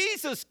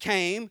 Jesus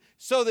came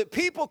so that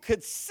people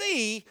could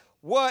see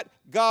what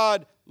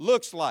God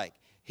looks like.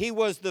 He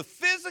was the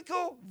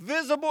physical,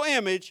 visible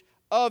image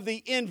of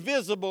the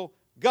invisible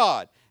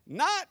God.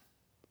 Not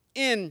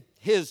in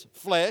his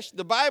flesh.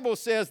 The Bible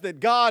says that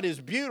God is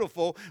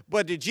beautiful,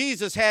 but that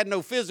Jesus had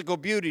no physical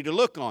beauty to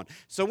look on.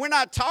 So we're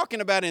not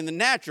talking about in the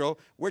natural,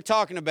 we're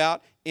talking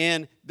about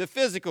in the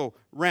physical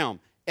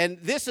realm. And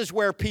this is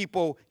where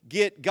people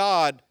get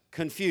God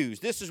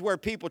confused. This is where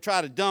people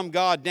try to dumb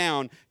God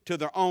down to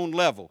their own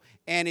level.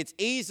 And it's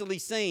easily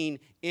seen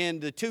in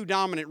the two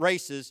dominant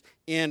races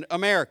in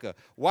America.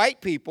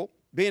 White people,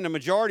 being the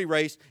majority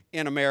race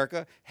in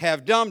America,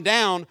 have dumbed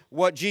down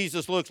what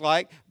Jesus looks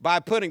like by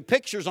putting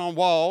pictures on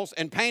walls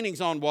and paintings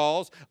on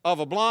walls of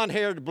a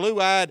blonde-haired,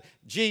 blue-eyed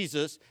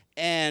Jesus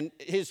and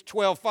his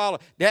 12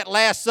 followers. That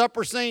Last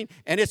Supper scene,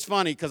 and it's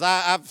funny because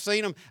I've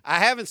seen them. I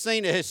haven't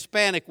seen a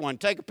Hispanic one.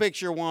 Take a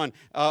picture of one,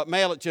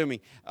 mail it to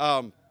me.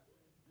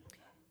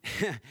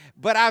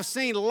 But I've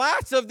seen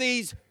lots of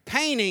these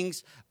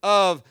paintings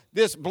of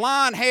this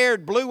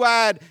blonde-haired,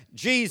 blue-eyed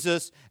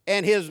Jesus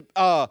and his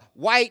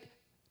white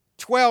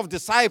 12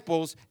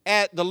 disciples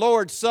at the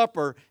Lord's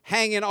Supper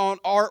hanging on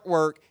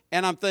artwork.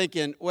 And I'm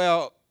thinking,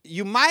 well,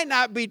 you might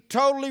not be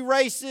totally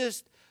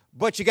racist,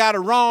 but you got a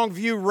wrong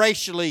view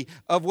racially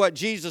of what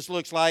Jesus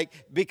looks like,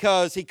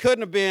 because he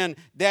couldn't have been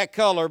that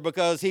color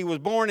because he was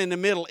born in the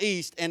Middle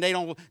East, and they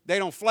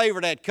don't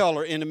flavor that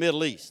color in the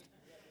Middle East.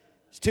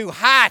 It's too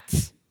hot.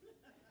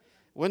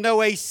 With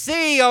no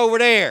AC over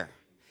there.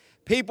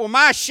 People,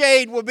 my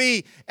shade will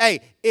be, hey,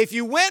 if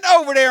you went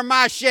over there,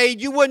 my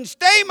shade, you wouldn't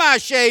stay my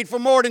shade for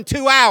more than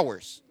 2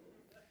 hours.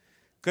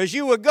 Because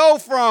you would go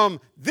from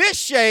this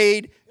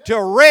shade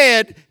to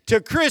red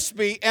to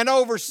crispy, and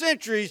over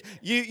centuries,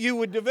 you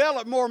would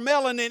develop more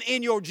melanin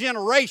in your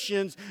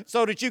generations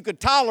so that you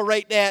could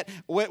tolerate that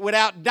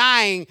without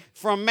dying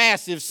from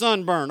massive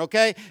sunburn,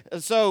 okay?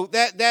 So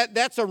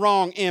that's a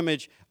wrong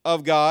image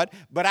of God.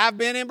 But I've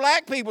been in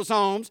black people's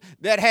homes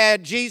that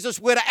had Jesus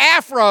with an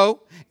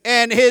afro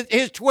and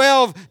his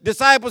 12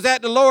 disciples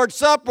at the Lord's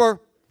Supper.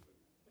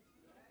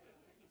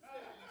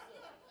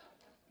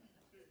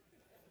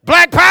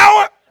 Black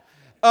power!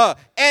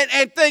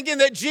 And thinking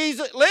that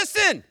Jesus,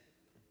 listen,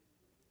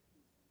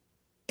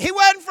 he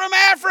wasn't from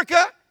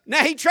Africa.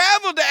 Now, he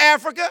traveled to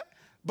Africa,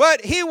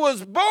 but he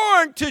was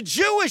born to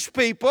Jewish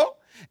people.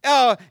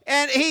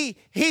 And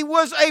he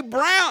was a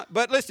brown.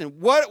 But listen,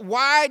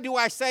 why do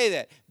I say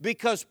that?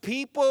 Because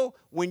people,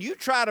 when you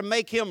try to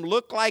make him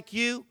look like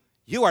you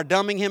are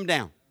dumbing him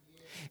down.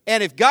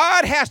 And if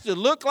God has to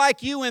look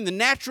like you in the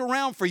natural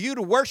realm for you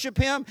to worship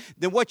him,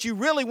 then what you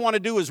really want to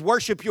do is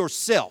worship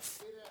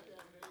yourself.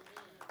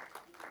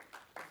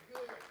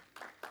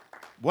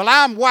 Well,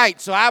 I'm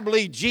white, so I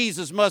believe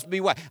Jesus must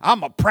be white.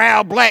 I'm a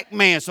proud black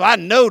man, so I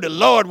know the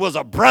Lord was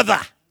a brother.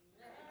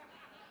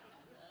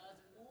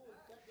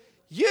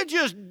 you're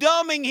just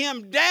dumbing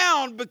him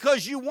down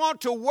because you want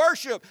to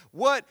worship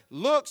what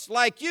looks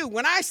like you.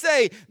 When I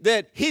say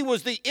that he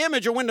was the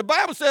image, or when the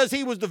Bible says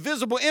he was the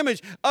visible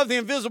image of the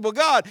invisible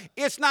God,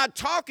 it's not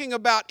talking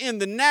about in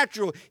the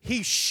natural.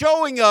 He's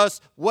showing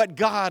us what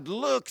God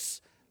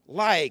looks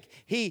like.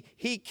 He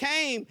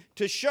came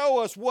to show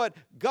us what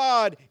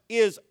God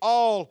is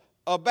all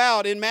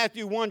about. In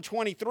Matthew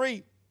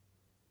 1:23,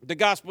 the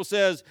gospel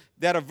says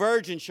that a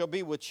virgin shall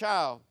be with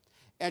child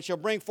and shall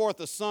bring forth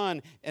a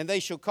son, and they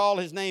shall call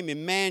his name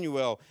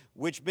Emmanuel,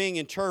 which being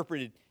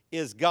interpreted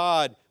is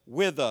God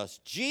with us.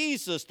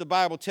 Jesus, the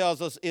Bible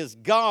tells us, is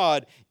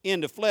God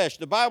in the flesh.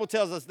 The Bible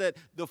tells us that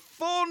the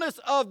fullness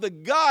of the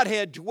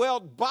Godhead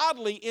dwelt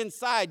bodily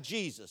inside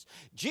Jesus.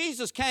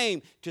 Jesus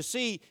came to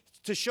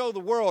show the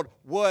world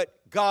what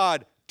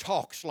God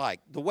talks like,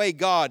 the way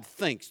God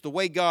thinks, the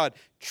way God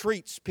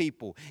treats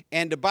people.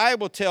 And the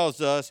Bible tells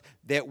us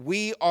that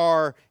we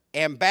are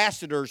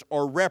ambassadors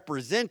or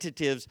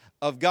representatives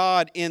of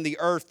God in the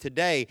earth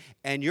today,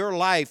 and your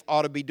life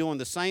ought to be doing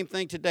the same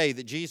thing today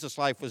that Jesus'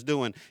 life was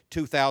doing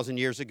 2,000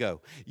 years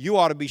ago. You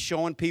ought to be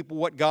showing people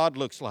what God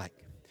looks like.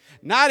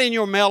 Not in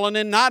your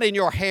melanin, not in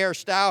your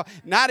hairstyle,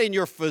 not in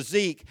your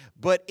physique,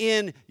 but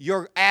in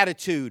your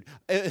attitude,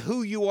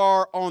 who you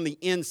are on the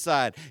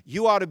inside.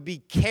 You ought to be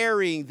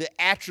carrying the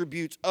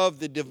attributes of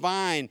the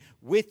divine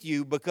with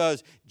you,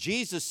 because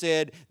Jesus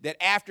said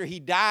that after he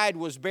died,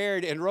 was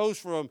buried, and rose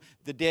from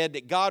the dead,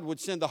 that God would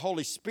send the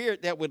Holy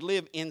Spirit that would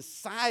live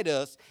inside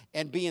us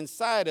and be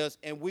inside us,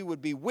 and we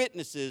would be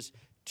witnesses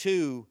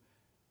to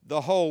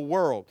the whole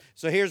world.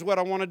 So here's what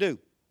I want to do.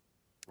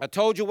 I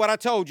told you what I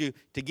told you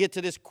to get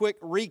to this quick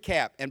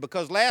recap. And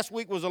because last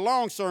week was a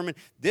long sermon,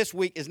 this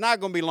week is not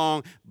going to be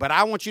long, but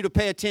I want you to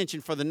pay attention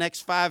for the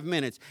next 5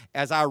 minutes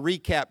as I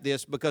recap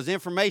this, because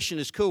information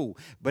is cool,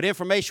 but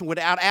information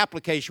without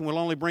application will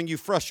only bring you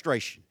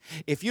frustration.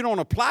 If you don't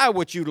apply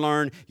what you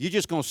learn, you're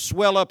just going to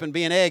swell up and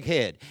be an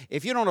egghead.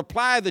 If you don't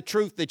apply the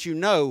truth that you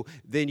know,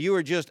 then you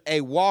are just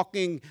a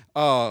walking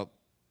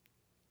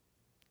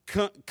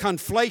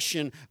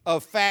conflation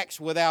of facts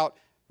without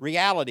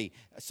reality.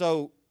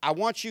 So I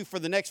want you for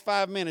the next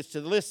 5 minutes to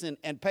listen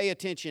and pay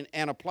attention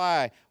and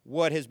apply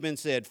what has been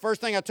said.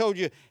 First thing I told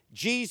you,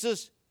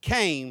 Jesus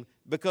came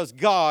because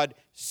God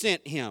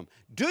sent him.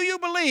 Do you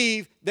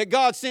believe that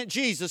God sent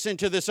Jesus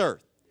into this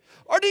earth?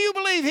 Or do you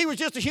believe he was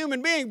just a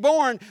human being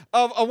born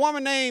of a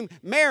woman named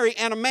Mary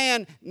and a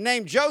man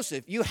named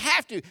Joseph? You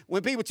have to.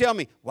 When people tell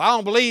me, well, I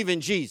don't believe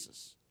in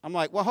Jesus, I'm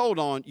like, well, hold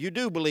on. You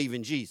do believe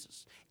in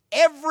Jesus.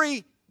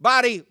 Everybody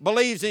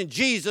believes in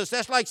Jesus.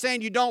 That's like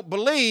saying you don't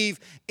believe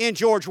in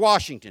George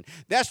Washington.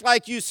 That's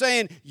like you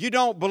saying you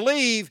don't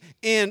believe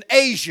in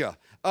Asia.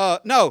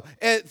 No,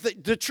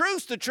 the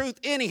truth's the truth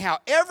anyhow.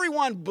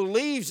 Everyone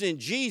believes in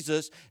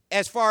Jesus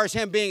as far as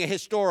him being a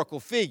historical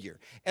figure,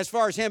 as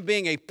far as him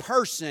being a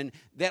person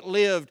that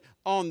lived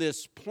on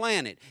this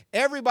planet.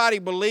 Everybody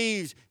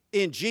believes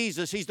in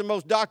Jesus. He's the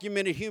most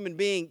documented human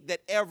being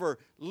that ever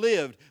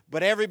lived,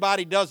 but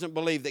everybody doesn't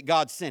believe that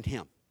God sent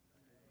him.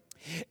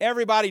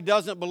 Everybody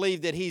doesn't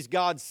believe that he's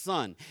God's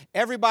son.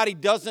 Everybody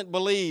doesn't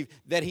believe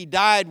that he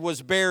died,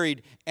 was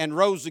buried, and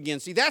rose again.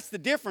 See, that's the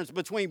difference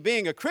between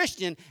being a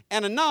Christian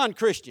and a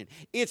non-Christian.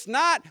 It's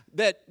not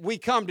that we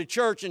come to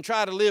church and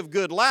try to live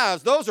good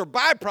lives. Those are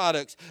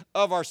byproducts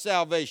of our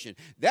salvation.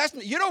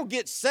 You don't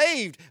get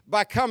saved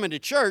by coming to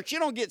church. You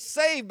don't get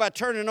saved by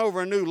turning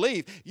over a new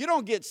leaf. You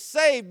don't get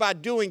saved by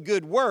doing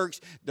good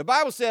works. The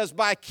Bible says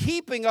by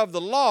keeping of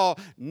the law,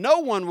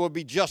 no one will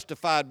be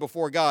justified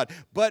before God,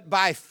 but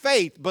by faith,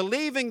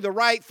 believing the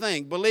right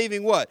thing.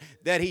 Believing what?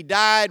 That he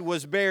died,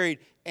 was buried,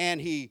 and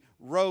he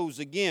rose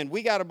again.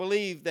 We got to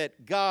believe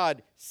that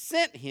God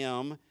sent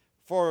him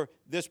for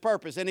this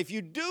purpose. And if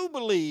you do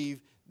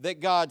believe that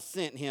God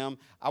sent him,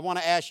 I want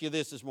to ask you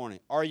this morning.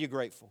 Are you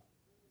grateful?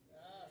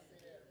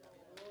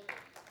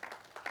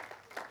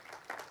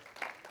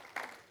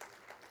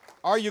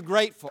 Are you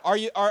grateful? Are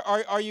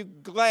you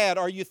glad?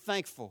 Are you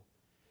thankful?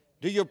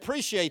 Do you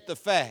appreciate the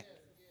fact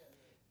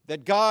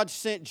that God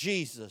sent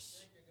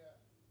Jesus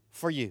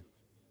for you?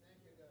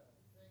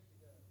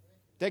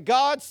 That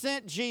God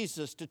sent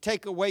Jesus to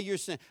take away your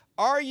sin.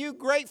 Are you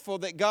grateful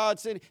that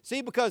God sent?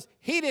 See, because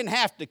he didn't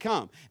have to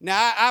come.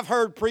 Now, I've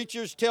heard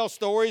preachers tell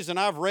stories, and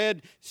I've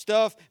read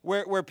stuff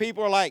where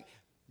people are like,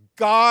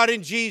 God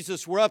and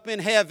Jesus were up in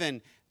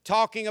heaven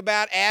talking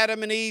about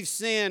Adam and Eve's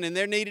sin, and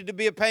there needed to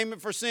be a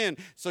payment for sin.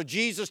 So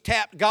Jesus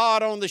tapped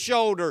God on the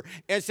shoulder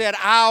and said,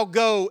 I'll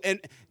go. And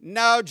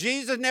no,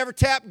 Jesus never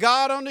tapped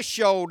God on the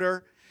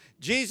shoulder.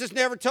 Jesus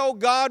never told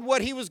God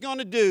what he was going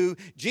to do.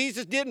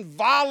 Jesus didn't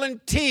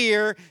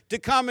volunteer to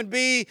come and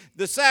be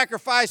the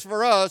sacrifice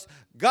for us.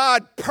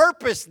 God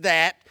purposed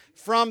that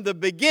from the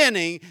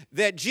beginning,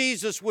 that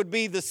Jesus would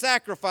be the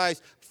sacrifice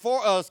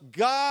for us.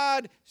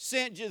 God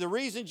sent you. The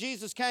reason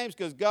Jesus came is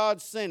because God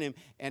sent him.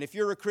 And if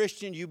you're a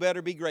Christian, you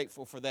better be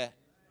grateful for that.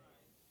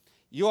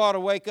 You ought to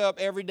wake up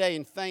every day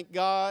and thank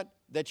God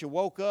that you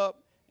woke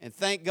up, and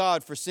thank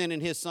God for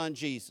sending his son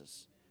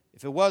Jesus.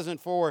 If it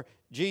wasn't for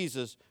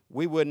Jesus,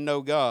 we wouldn't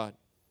know God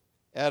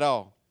at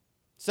all.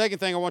 Second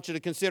thing I want you to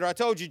consider, I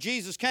told you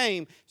Jesus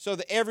came so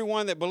that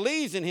everyone that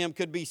believes in him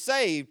could be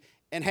saved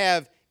and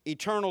have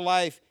eternal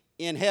life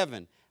in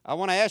heaven. I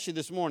want to ask you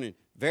this morning,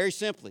 very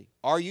simply,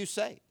 are you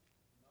saved?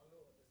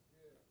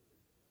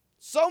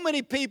 So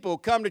many people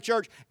come to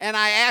church and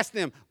I ask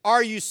them,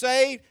 are you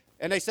saved?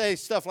 And they say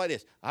stuff like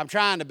this, I'm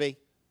trying to be.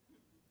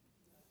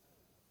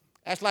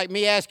 That's like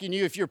me asking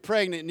you if you're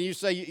pregnant and you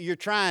say you're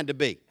trying to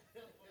be.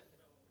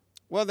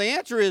 Well, the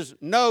answer is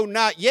no,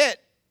 not yet.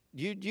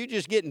 You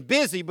just getting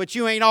busy, but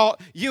you ain't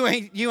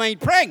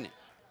pregnant.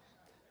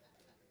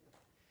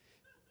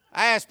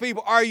 I ask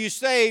people, are you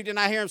saved? And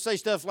I hear them say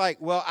stuff like,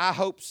 well, I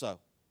hope so.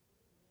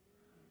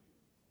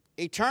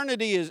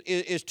 Eternity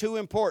is too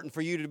important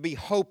for you to be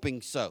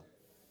hoping so.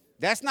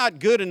 That's not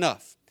good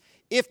enough.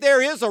 If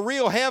there is a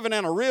real heaven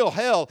and a real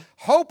hell,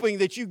 hoping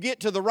that you get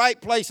to the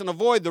right place and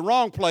avoid the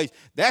wrong place,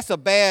 that's a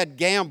bad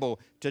gamble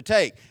to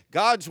take.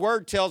 God's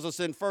word tells us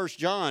in 1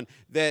 John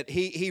that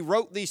he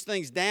wrote these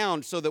things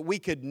down so that we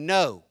could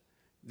know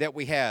that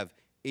we have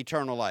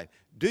eternal life.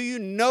 Do you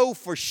know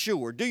for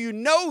sure? Do you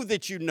know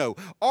that you know?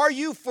 Are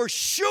you for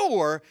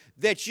sure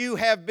that you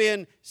have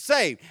been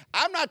saved?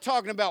 I'm not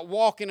talking about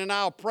walking an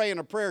aisle, praying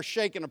a prayer,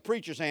 shaking a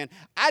preacher's hand.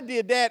 I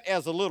did that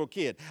as a little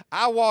kid.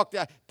 I walked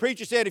out.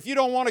 Preacher said, if you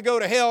don't want to go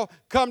to hell,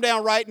 come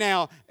down right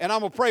now, and I'm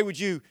going to pray with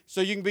you so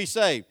you can be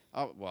saved.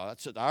 I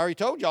already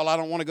told y'all I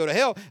don't want to go to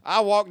hell. I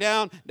walked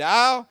down the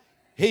aisle.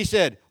 He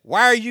said,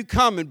 why are you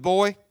coming,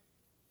 boy?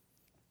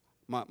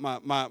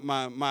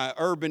 My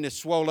urban is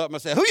swole up. I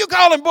said, who you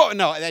calling boy?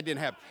 No, that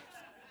didn't happen.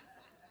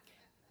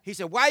 He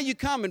said, why are you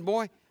coming,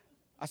 boy?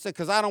 I said,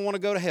 because I don't want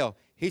to go to hell.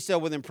 He said,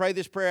 well, then pray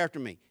this prayer after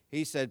me.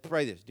 He said,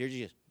 pray this. Dear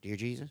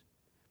Jesus,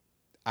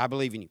 I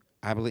believe in you.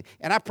 I believe.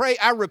 And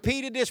I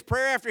repeated this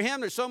prayer after him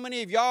that so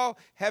many of y'all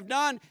have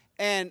done.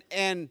 And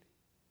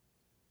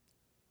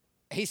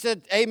he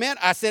said, amen.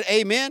 I said,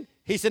 amen.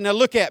 He said, now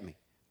look at me.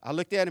 I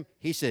looked at him.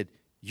 He said,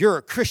 you're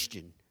a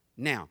Christian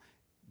now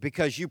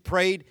because you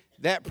prayed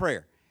that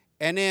prayer.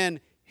 And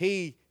then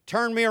he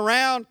turned me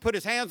around, put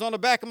his hands on the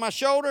back of my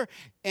shoulder,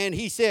 and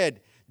he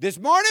said, this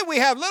morning we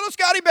have little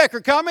Scotty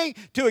Becker coming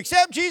to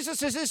accept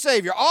Jesus as his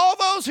Savior. All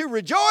those who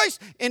rejoice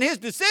in his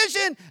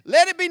decision,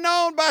 let it be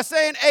known by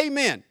saying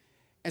amen.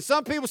 And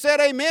some people said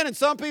amen, and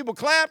some people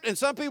clapped, and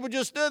some people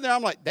just stood there.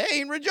 I'm like, they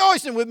ain't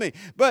rejoicing with me.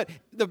 But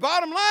the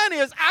bottom line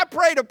is I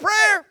prayed a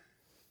prayer.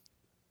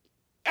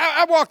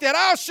 I walked that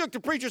aisle, shook the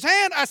preacher's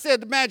hand. I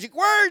said the magic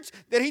words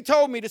that he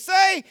told me to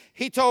say.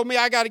 He told me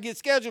I got to get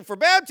scheduled for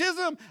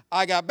baptism.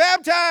 I got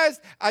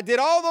baptized. I did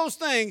all those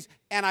things,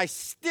 and I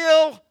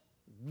still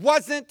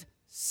wasn't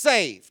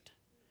saved.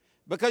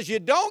 Because you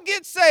don't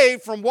get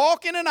saved from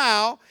walking an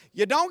aisle.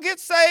 You don't get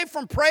saved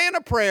from praying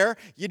a prayer.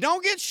 You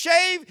don't get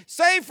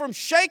saved from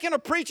shaking a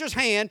preacher's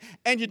hand.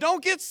 And you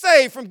don't get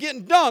saved from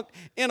getting dunked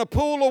in a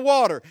pool of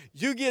water.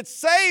 You get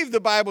saved, the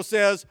Bible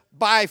says,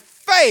 by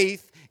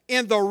faith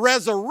in the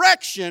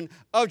resurrection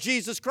of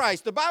Jesus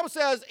Christ. The Bible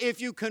says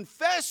if you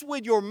confess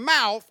with your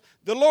mouth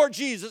the Lord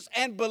Jesus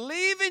and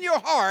believe in your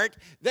heart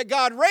that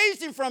God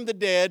raised him from the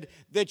dead,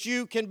 that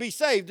you can be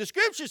saved. The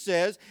scripture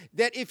says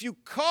that if you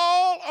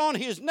call on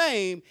his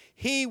name,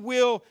 he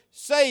will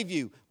save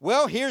you.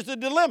 Well, here's the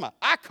dilemma.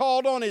 I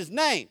called on his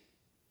name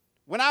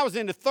when I was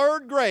in the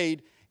 3rd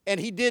grade, and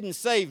he didn't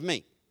save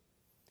me.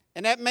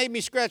 And that made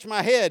me scratch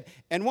my head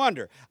and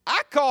wonder.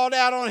 I called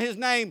out on his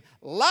name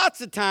lots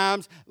of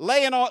times,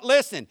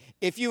 listen,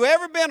 if you've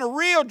ever been a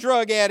real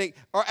drug addict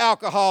or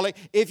alcoholic,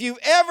 if you've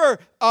ever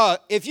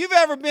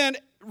been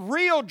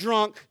real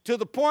drunk to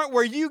the point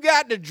where you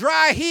got the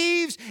dry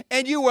heaves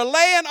and you were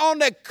laying on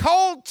that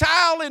cold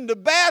tile in the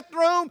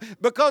bathroom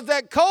because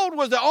that cold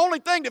was the only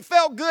thing that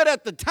felt good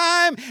at the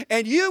time,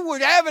 and you were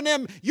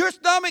having your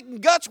stomach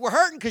and guts were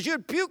hurting because you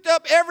had puked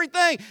up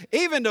everything,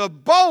 even the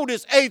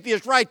boldest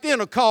atheist right then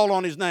will call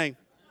on his name.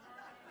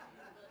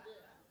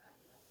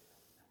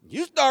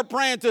 You start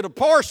praying to the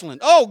porcelain.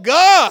 Oh,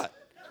 God.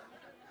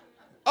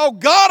 Oh,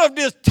 God of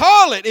this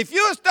toilet, if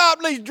you'll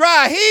stop these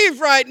dry heaves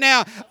right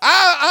now,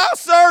 I'll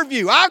serve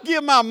you. I'll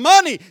give my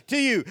money to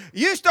you.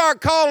 You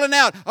start calling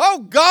out, oh,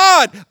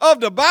 God of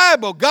the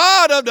Bible,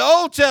 God of the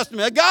Old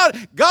Testament, God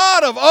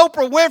of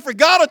Oprah Winfrey,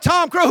 God of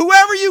Tom Cruise,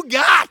 whoever you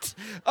got,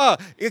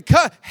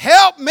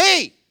 help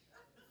me.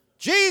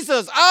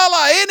 Jesus,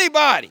 Allah,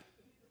 anybody.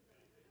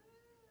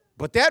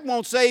 But that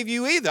won't save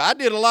you either. I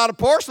did a lot of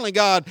porcelain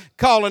God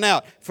calling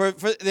out,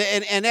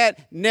 and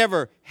that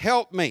never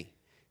helped me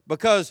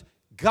because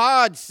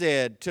God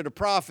said to the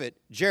prophet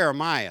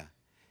Jeremiah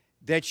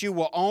that you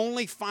will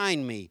only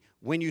find me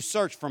when you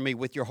search for me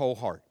with your whole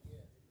heart.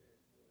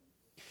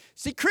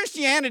 See,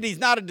 Christianity is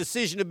not a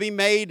decision to be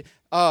made.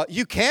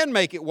 You can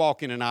make it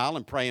walking an aisle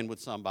and praying with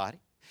somebody.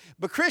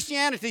 But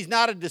Christianity is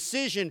not a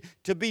decision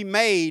to be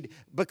made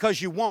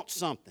because you want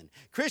something.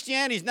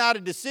 Christianity is not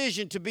a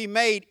decision to be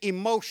made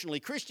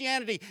emotionally.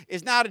 Christianity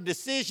is not a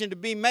decision to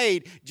be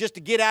made just to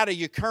get out of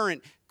your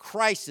current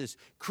crisis.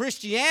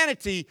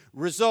 Christianity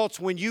results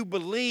when you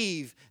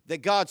believe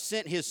that God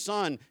sent his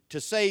son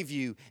to save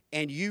you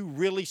and you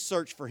really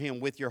search for him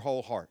with your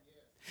whole heart.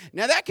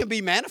 Now, that can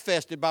be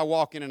manifested by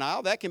walking an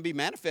aisle. That can be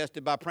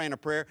manifested by praying a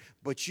prayer.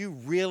 But you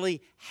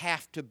really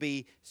have to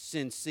be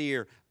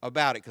sincere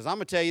about it. Because I'm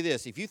going to tell you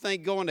this. If you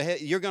think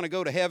you're going to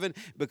go to heaven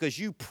because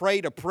you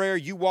prayed a prayer,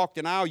 you walked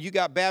an aisle, you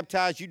got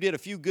baptized, you did a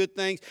few good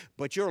things,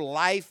 but your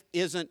life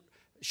isn't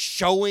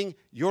showing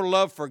your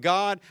love for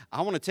God,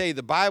 I want to tell you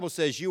the Bible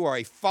says you are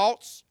a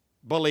false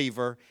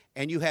believer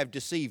and you have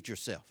deceived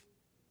yourself.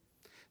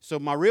 So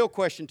my real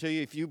question to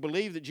you, if you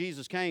believe that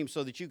Jesus came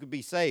so that you could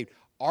be saved,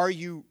 are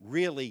you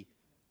really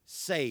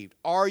saved?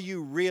 Are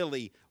you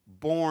really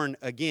born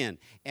again?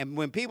 And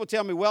when people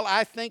tell me, well,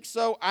 I think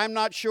so, I'm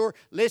not sure.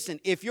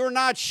 Listen, if you're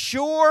not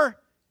sure,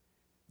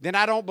 then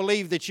I don't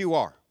believe that you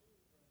are.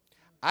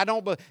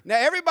 Now,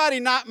 everybody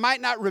might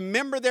not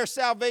remember their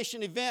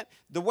salvation event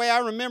the way I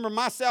remember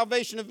my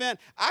salvation event.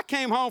 I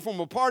came home from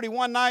a party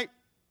one night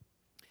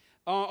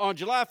on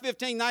July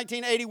 15,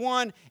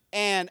 1981,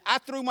 and I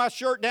threw my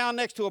shirt down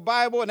next to a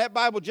Bible, and that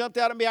Bible jumped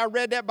out at me. I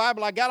read that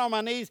Bible. I got on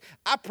my knees.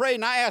 I prayed,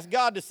 and I asked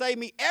God to save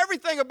me.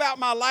 Everything about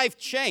my life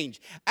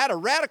changed. I had a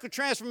radical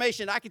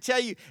transformation. I can tell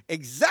you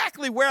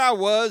exactly where I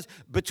was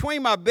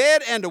between my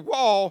bed and the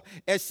wall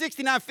at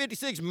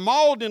 6956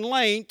 Malden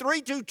Lane,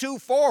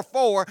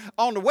 32244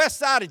 on the west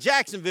side of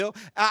Jacksonville.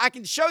 I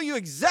can show you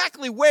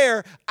exactly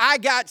where I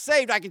got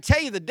saved. I can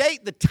tell you the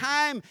date, the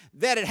time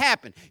that it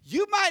happened.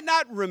 You might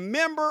not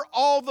remember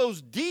all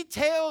those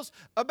details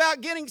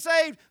about getting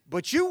saved,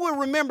 but you will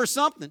remember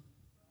something.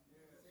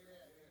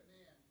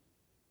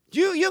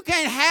 You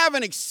can't have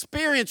an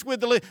experience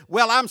with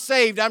well, I'm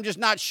saved, I'm just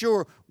not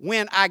sure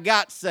when I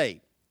got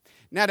saved.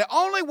 Now, the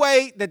only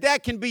way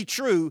that can be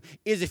true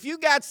is if you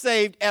got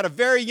saved at a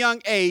very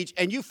young age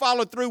and you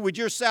followed through with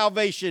your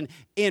salvation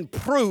in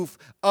proof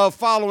of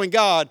following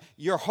God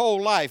your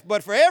whole life.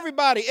 But for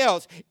everybody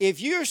else,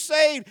 if you're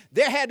saved,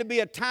 there had to be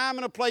a time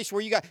and a place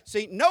where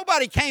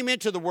nobody came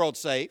into the world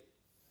saved.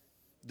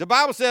 The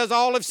Bible says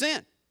all have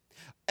sinned.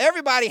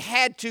 Everybody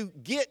had to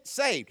get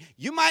saved.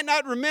 You might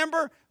not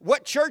remember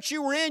what church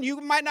you were in.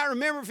 You might not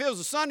remember if it was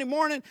a Sunday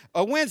morning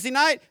or Wednesday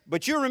night,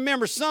 but you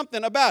remember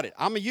something about it.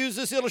 I'm going to use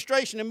this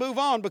illustration and move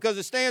on because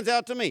it stands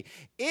out to me.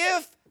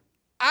 If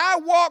I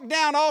walked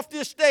down off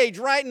this stage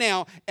right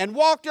now and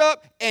walked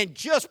up and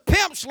just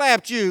pimp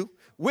slapped you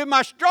with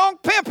my strong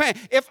pimp hand,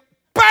 if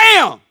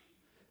bam,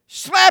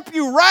 slap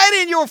you right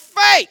in your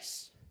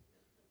face,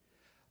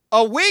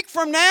 a week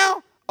from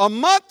now, a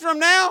month from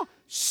now,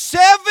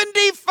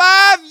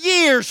 75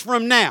 years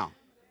from now,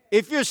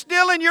 if you're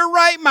still in your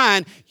right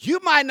mind, you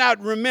might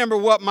not remember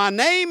what my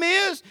name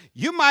is.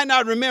 You might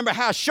not remember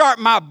how sharp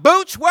my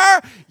boots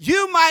were.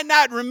 You might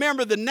not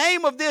remember the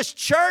name of this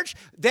church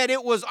that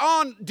it was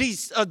on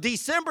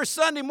December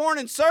Sunday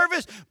morning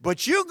service,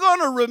 but you're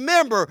going to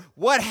remember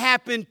what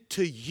happened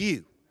to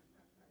you.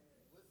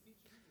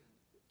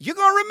 You're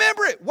going to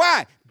remember it.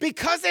 Why?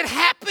 Because it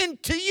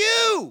happened to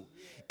you.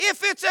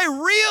 If it's a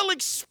real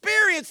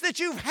experience that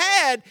you've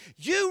had,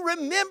 you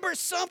remember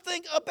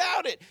something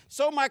about it.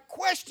 So my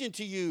question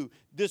to you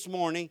this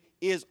morning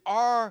is,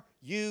 are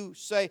you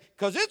saved?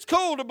 Because it's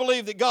cool to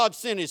believe that God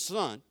sent His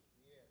Son.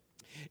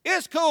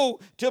 It's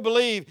cool to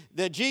believe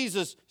that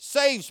Jesus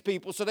saves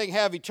people so they can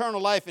have eternal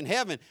life in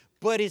heaven.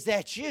 But is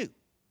that you?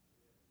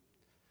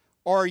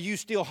 Or are you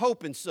still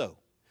hoping so?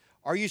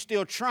 Are you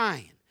still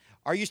trying?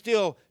 Are you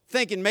still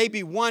thinking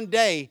maybe one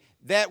day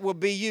that will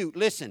be you?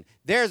 Listen,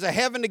 there's a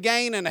heaven to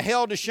gain and a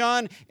hell to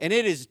shun, and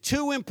it is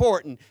too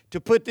important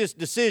to put this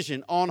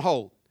decision on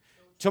hold.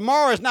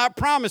 Tomorrow is not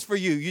promised for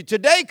you.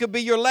 Today could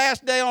be your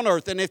last day on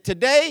earth, and if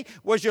today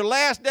was your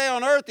last day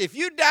on earth, if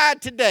you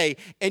died today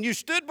and you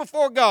stood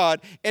before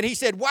God and He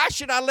said, why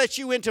should I let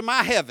you into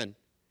my heaven?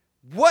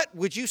 What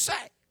would you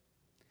say?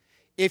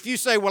 If you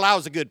say, well, I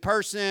was a good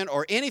person,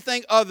 or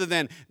anything other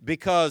than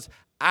because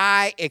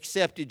I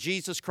accepted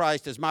Jesus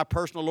Christ as my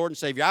personal Lord and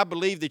Savior. I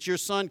believe that your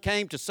Son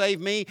came to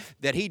save me,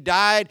 that He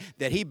died,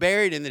 that He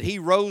buried, and that He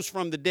rose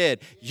from the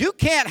dead. You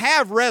can't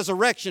have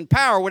resurrection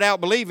power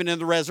without believing in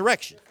the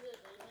resurrection.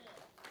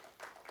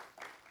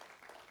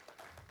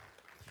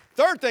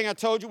 Third thing I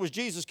told you was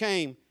Jesus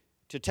came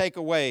to take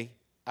away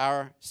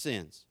our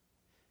sins.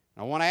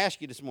 I want to ask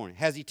you this morning,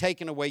 has He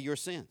taken away your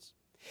sins?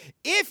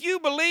 If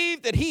you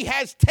believe that He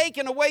has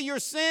taken away your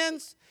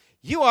sins,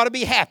 you ought to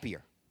be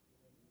happier.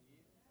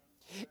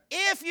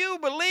 If you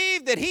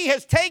believe that He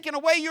has taken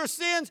away your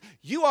sins,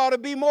 you ought to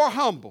be more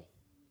humble.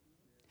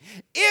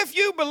 If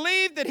you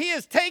believe that He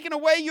has taken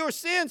away your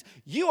sins,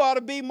 you ought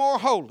to be more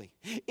holy.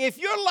 If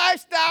your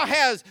lifestyle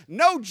has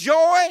no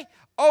joy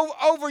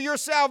over your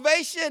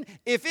salvation,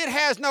 if it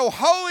has no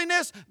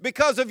holiness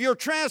because of your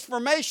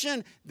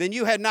transformation, then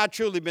you had not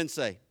truly been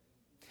saved.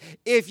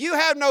 If you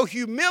have no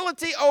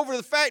humility over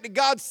the fact that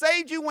God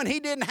saved you when He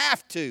didn't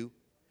have to,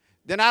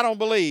 then I don't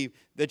believe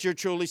that you're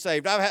truly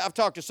saved. I've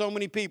talked to so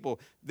many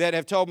people that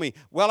have told me,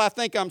 well, I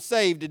think I'm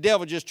saved. The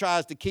devil just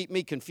tries to keep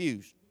me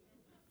confused.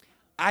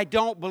 I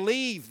don't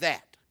believe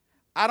that.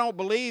 I don't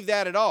believe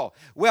that at all.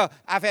 Well,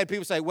 I've had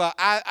people say, well,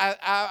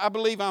 I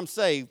believe I'm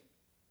saved,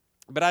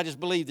 but I just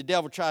believe the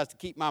devil tries to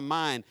keep my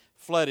mind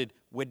flooded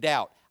with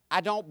doubt. I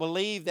don't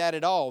believe that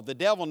at all. The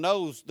devil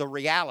knows the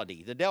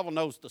reality. The devil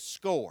knows the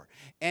score.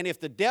 And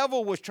if the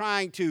devil was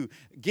trying to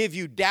give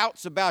you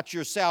doubts about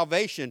your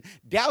salvation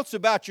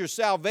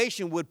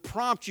would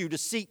prompt you to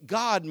seek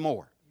God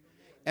more.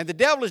 And the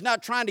devil is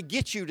not trying to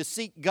get you to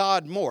seek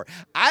God more.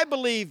 I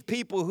believe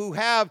people who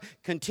have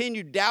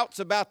continued doubts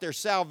about their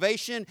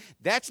salvation,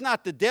 that's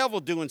not the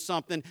devil doing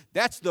something.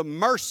 That's the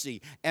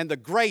mercy and the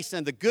grace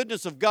and the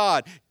goodness of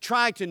God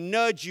trying to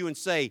nudge you and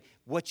say,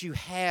 what you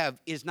have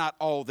is not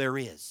all there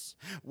is.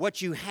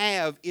 What you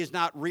have is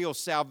not real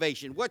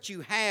salvation. What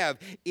you have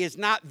is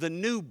not the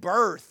new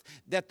birth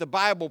that the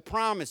Bible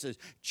promises.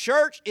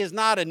 Church is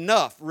not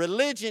enough.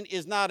 Religion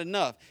is not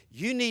enough.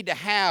 You need to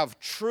have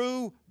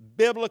true,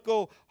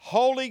 biblical,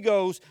 Holy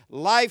Ghost,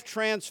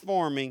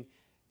 life-transforming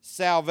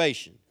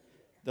salvation.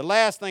 The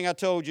last thing I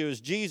told you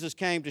is Jesus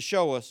came to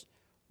show us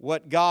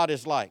what God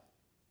is like.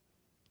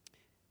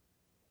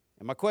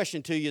 And my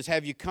question to you is,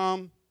 have you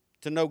come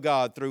to know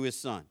God through His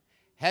Son?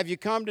 Have you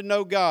come to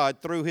know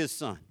God through His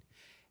Son?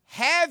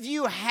 Have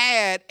you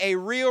had a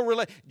real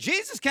relationship?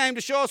 Jesus came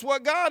to show us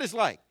what God is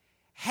like.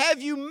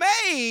 Have you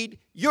made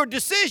your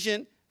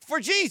decision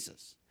for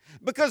Jesus?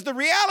 Because the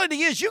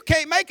reality is you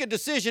can't make a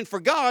decision for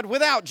God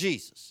without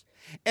Jesus.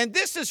 And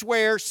this is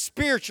where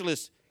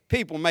spiritualist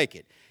people make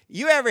it.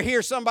 You ever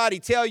hear somebody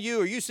tell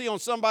you, or you see on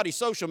somebody's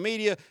social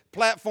media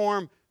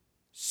platform,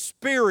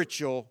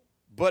 spiritual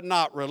but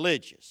not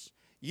religious?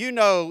 You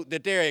know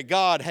that they're a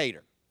God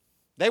hater.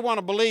 They want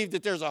to believe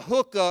that there's a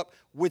hookup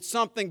with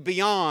something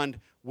beyond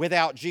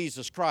without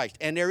Jesus Christ.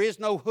 And there is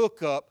no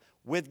hookup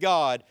with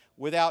God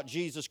without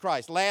Jesus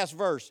Christ. Last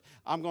verse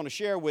I'm going to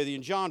share with you.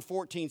 In John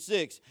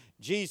 14:6,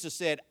 Jesus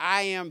said,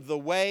 I am the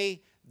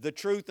way, the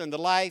truth, and the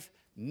life.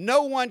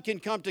 No one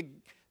can come to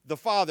the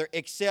Father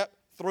except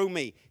through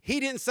me. He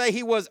didn't say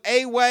He was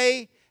a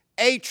way,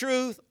 a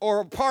truth,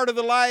 or a part of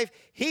the life.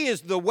 He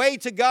is the way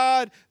to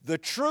God, the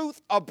truth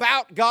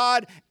about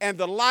God, and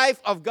the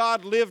life of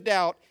God lived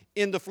out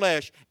in the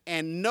flesh,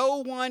 and no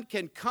one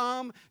can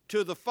come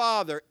to the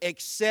Father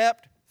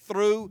except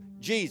through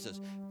Jesus.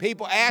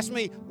 People ask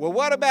me, well,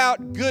 what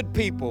about good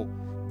people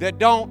that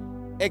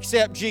don't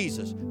accept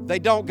Jesus? They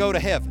don't go to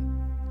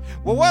heaven.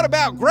 Well, what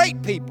about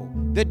great people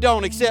that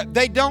don't accept?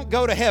 They don't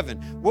go to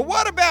heaven. Well,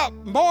 what about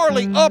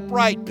morally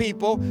upright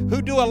people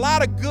who do a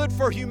lot of good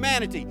for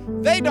humanity?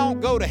 They don't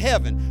go to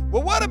heaven.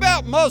 Well, what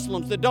about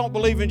Muslims that don't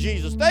believe in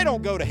Jesus? They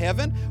don't go to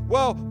heaven.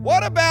 Well,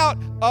 what about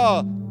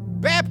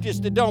Baptists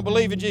that don't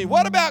believe in Jesus?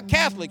 What about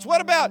Catholics? What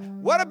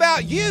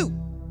about you?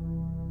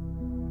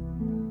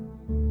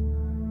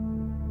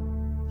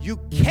 You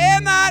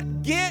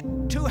cannot get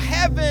to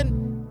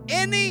heaven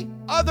any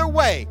other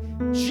way.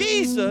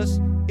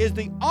 Jesus is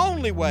the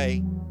only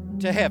way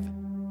to heaven.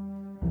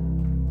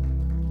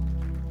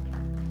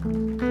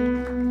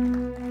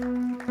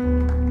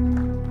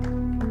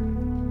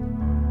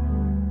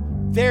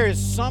 There is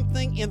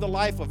something in the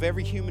life of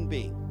every human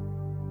being.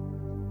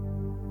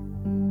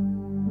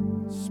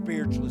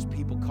 Spiritualist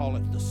people call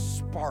it the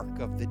spark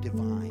of the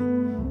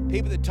divine.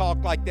 People that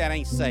talk like that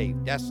ain't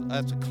saved. That's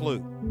a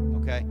clue,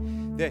 okay?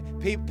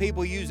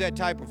 People use that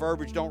type of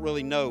verbiage don't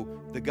really know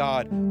the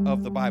God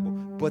of the Bible.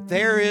 But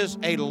there is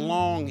a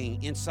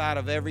longing inside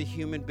of every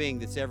human being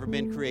that's ever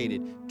been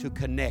created to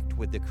connect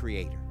with the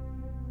Creator.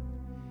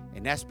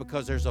 And that's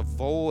because there's a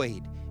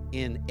void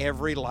in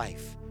every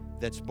life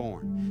that's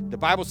born. The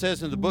Bible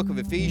says in the book of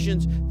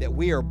Ephesians that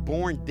we are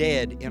born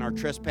dead in our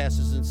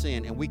trespasses and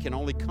sin, and we can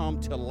only come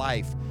to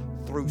life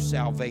through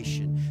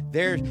salvation.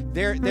 There's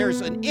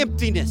an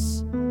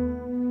emptiness.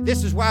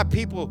 This is why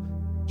people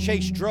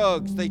chase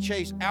drugs, they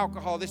chase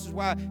alcohol. This is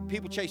why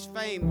people chase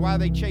fame, why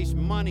they chase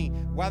money,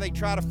 why they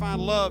try to find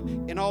love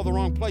in all the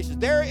wrong places.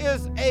 There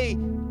is a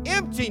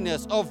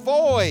emptiness, a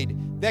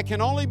void that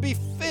can only be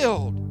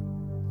filled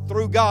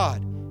through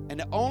God. And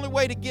the only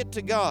way to get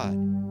to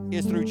God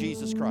is through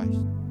Jesus Christ.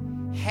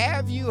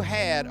 Have you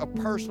had a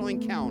personal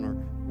encounter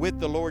with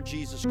the Lord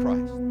Jesus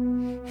Christ?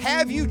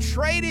 Have you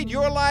traded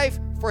your life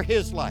for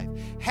His life?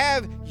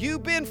 Have you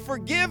been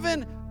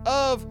forgiven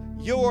of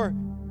your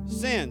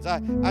sins?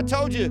 I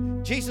told you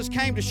Jesus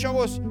came to show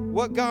us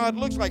what God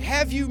looks like.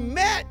 Have you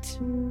met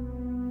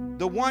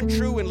the one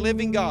true and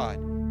living God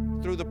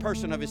through the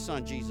person of His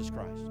Son, Jesus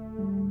Christ?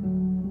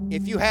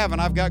 If you haven't,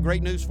 I've got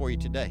great news for you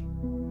today.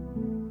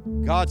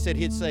 God said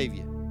He'd save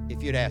you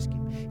if you'd ask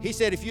Him. He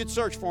said if you'd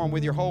search for Him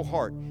with your whole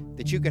heart,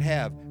 that you could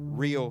have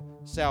real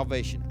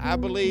salvation. I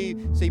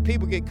believe, see,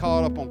 people get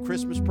caught up on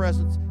Christmas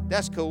presents.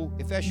 That's cool.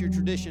 If that's your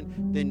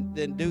tradition,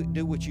 then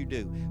do what you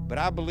do. But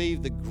I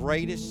believe the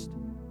greatest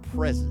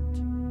present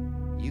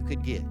you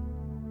could get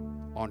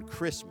on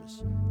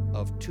Christmas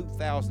of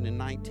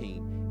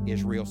 2019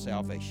 is real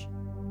salvation.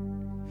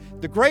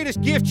 The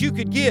greatest gift you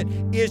could get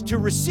is to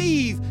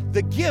receive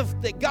the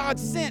gift that God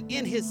sent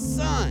in His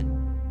Son.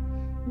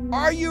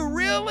 Are you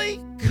really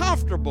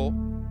comfortable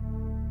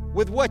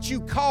with what you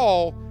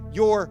call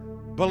your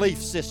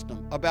belief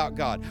system about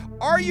God?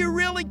 Are you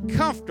really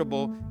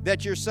comfortable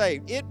that you're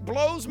saved? It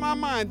blows my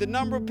mind the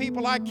number of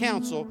people I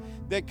counsel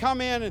that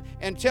come in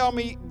and tell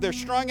me they're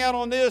strung out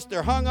on this,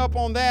 they're hung up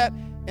on that.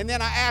 And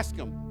then I ask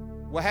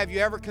them, well, have you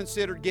ever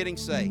considered getting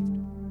saved?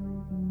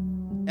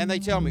 And they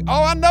tell me,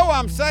 oh, I know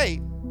I'm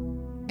saved.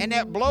 And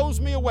that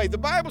blows me away. The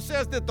Bible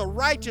says that the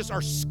righteous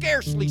are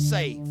scarcely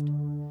saved.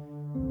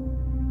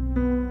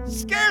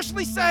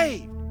 Scarcely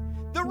saved.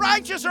 The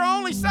righteous are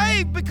only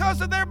saved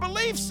because of their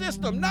belief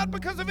system, not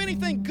because of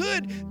anything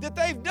good that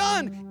they've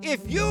done.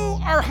 If you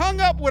are hung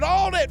up with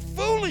all that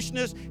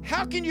foolishness,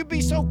 how can you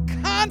be so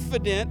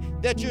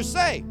confident that you're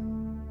saved?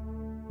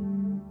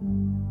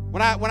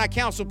 When I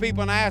counsel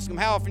people and I ask them,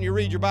 how often you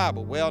read your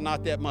Bible? Well,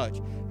 not that much.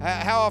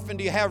 How often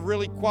do you have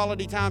really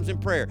quality times in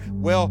prayer?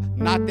 Well,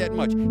 not that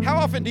much. How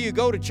often do you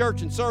go to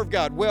church and serve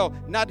God? Well,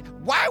 not.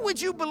 Why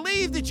would you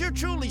believe that you're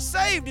truly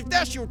saved if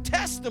that's your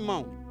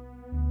testimony?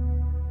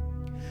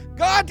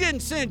 God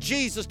didn't send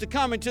Jesus to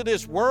come into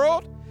this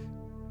world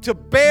to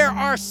bear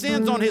our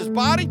sins on his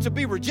body, to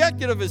be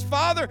rejected of his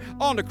Father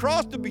on the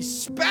cross, to be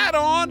spat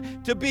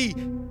on, to be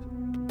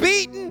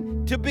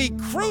beaten, to be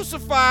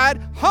crucified,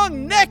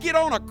 hung naked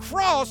on a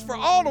cross for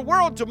all the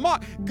world to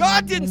mock.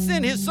 God didn't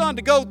send his Son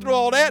to go through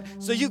all that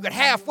so you could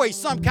halfway,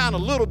 some kind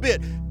of little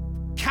bit,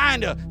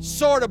 kind of,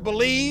 sort of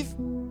believe.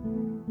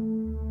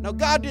 No,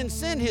 God didn't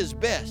send his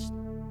best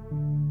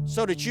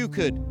so that you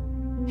could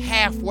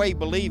halfway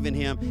believe in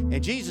him.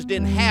 And Jesus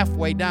didn't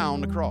halfway die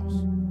on the cross.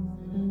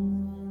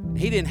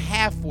 He didn't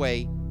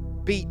halfway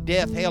beat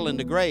death, hell, and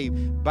the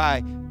grave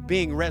by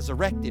being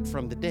resurrected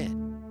from the dead.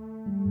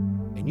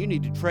 And you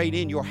need to trade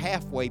in your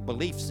halfway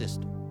belief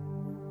system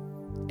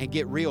and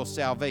get real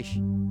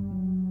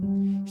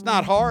salvation. It's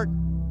not hard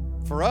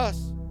for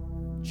us.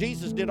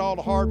 Jesus did all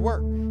the hard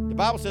work. The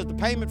Bible says the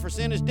payment for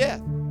sin is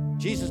death.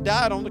 Jesus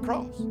died on the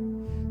cross.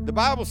 The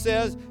Bible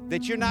says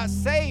that you're not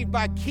saved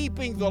by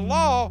keeping the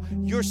law.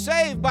 You're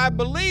saved by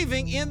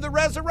believing in the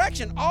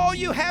resurrection. All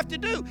you have to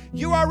do,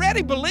 you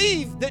already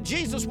believe that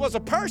Jesus was a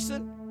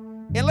person.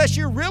 Unless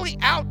you're really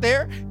out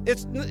there,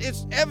 it's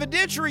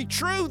evidentially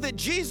true that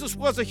Jesus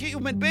was a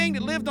human being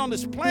that lived on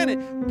this planet.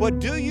 But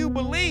do you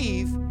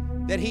believe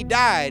that he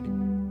died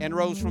and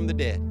rose from the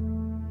dead?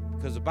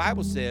 Because the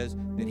Bible says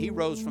that he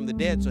rose from the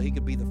dead so he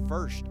could be the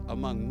first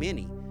among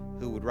many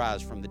who would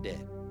rise from the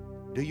dead.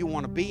 Do you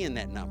want to be in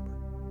that number?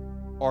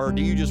 Or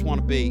do you just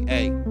want to be,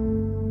 hey,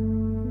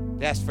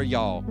 that's for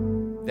y'all,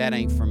 that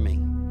ain't for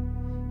me?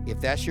 If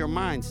that's your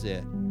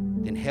mindset,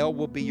 then hell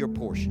will be your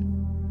portion.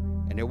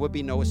 And there will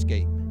be no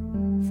escape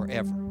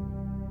forever.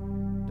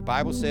 The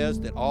Bible says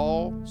that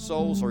all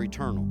souls are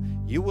eternal.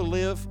 You will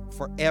live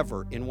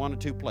forever in one of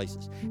two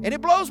places. And it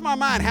blows my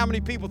mind how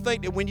many people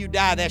think that when you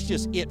die, that's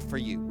just it for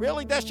you.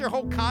 Really? That's your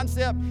whole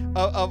concept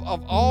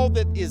of all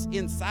that is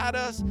inside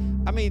us?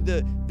 I mean,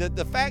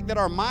 the fact that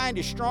our mind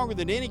is stronger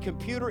than any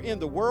computer in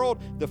the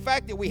world, the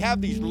fact that we have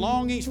these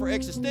longings for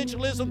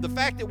existentialism, the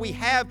fact that we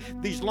have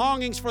these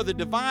longings for the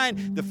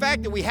divine, the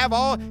fact that we have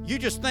all, you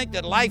just think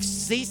that life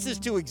ceases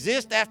to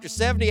exist after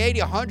 70, 80,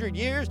 100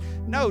 years?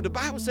 No, the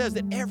Bible says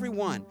that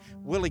everyone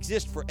will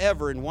exist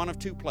forever in one of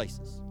two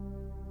places.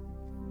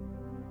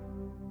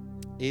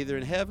 Either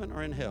in heaven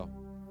or in hell.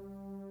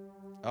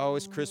 Oh,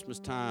 it's Christmas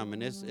time,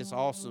 and it's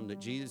awesome that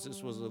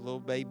Jesus was a little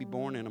baby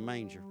born in a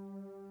manger.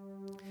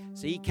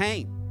 See, he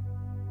came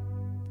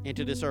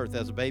into this earth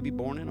as a baby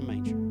born in a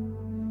manger.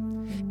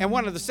 And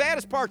one of the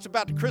saddest parts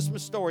about the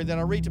Christmas story that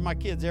I read to my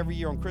kids every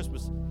year on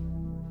Christmas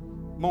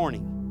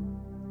morning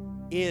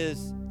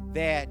is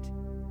that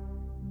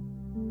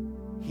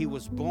he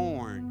was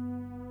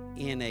born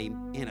in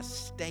a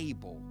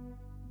stable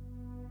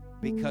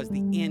because the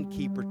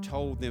innkeeper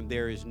told them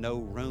there is no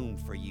room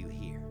for you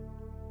here.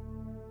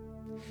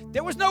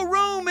 There was no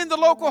room in the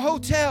local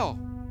hotel.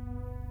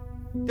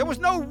 There was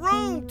no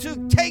room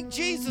to take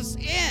Jesus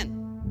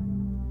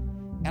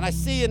in. And I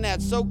see in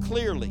that so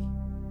clearly.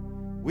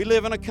 We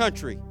live in a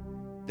country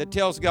that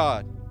tells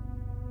God,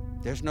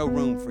 there's no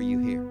room for you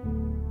here.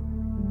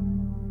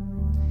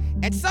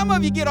 And some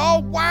of you get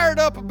all wired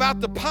up about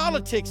the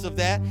politics of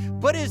that,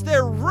 but is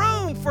there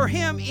room for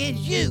him in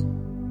you?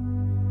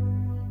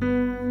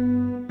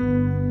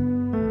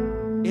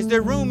 Is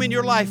there room in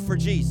your life for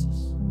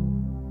Jesus?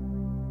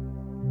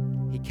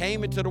 He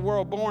came into the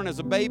world born as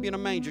a baby in a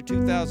manger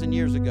 2,000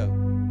 years ago.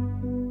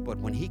 But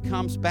when he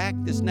comes back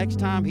this next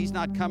time, he's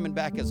not coming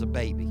back as a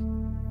baby.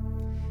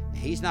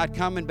 He's not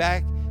coming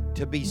back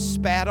to be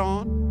spat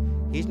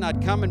on. He's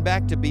not coming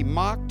back to be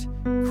mocked,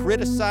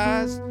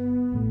 criticized,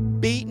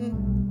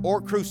 beaten,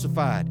 or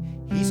crucified.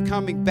 He's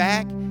coming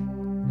back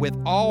with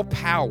all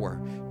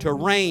power to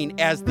reign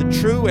as the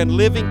true and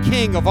living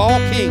King of all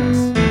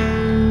kings.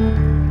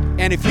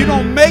 And if you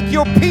don't make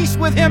your peace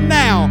with him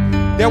now,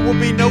 there will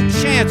be no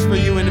chance for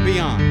you in the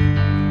beyond.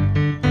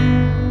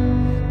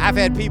 I've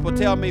had people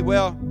tell me,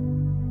 well,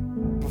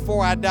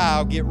 before I die,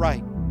 I'll get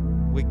right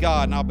with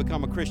God and I'll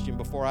become a Christian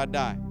before I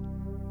die.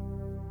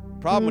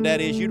 Problem with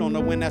that is you don't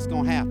know when that's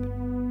going to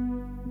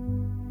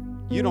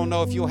happen. You don't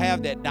know if you'll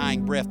have that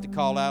dying breath to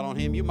call out on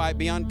him. You might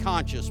be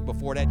unconscious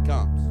before that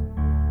comes.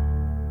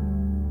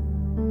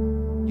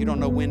 You don't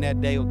know when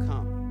that day will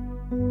come.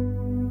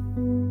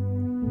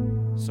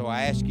 So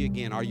I ask you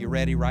again, are you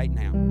ready right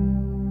now?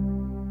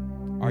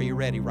 Are you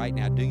ready right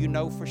now? Do you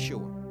know for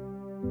sure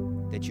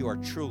that you are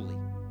truly,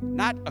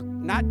 not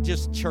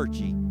just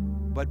churchy,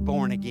 but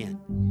born again?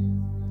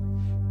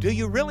 Do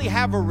you really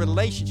have a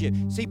relationship?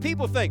 See,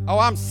 people think, oh,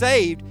 I'm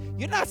saved.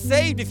 You're not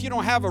saved if you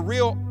don't have a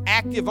real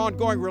active,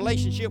 ongoing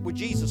relationship with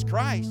Jesus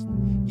Christ.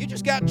 You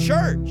just got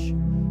church.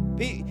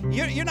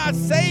 You're not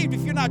saved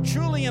if you're not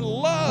truly in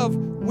love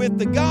with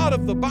the God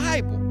of the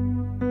Bible.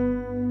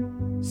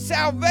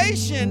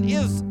 Salvation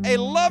is a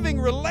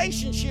loving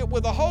relationship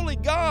with a holy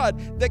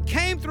God that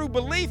came through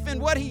belief in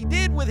what He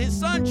did with His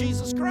Son,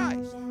 Jesus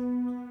Christ.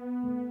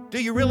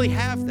 Do you really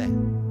have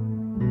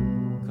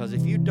that? Because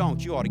if you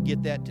don't, you ought to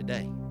get that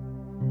today.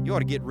 You ought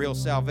to get real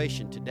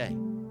salvation today.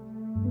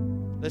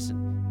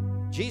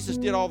 Listen, Jesus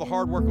did all the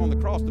hard work on the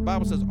cross. The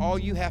Bible says all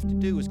you have to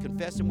do is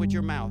confess Him with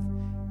your mouth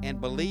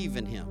and believe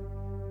in Him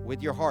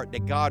with your heart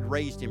that God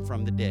raised Him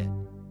from the dead.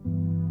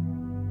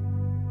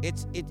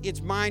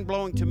 It's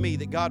mind-blowing to me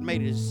that God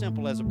made it as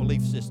simple as a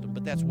belief system,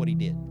 but that's what He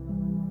did.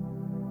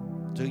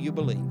 Do you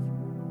believe?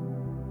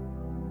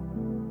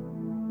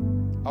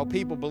 Oh,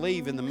 people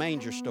believe in the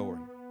manger story.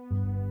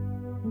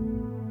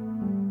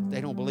 They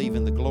don't believe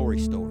in the glory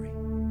story.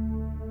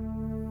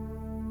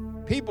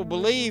 People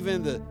believe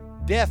in the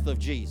death of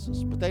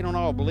Jesus, but they don't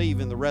all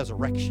believe in the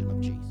resurrection of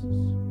Jesus.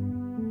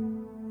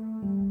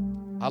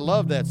 I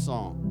love that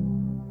song.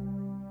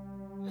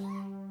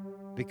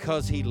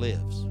 Because He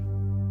lives.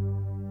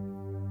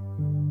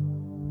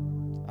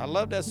 I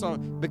love that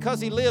song.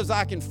 Because He lives,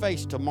 I can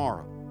face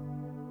tomorrow.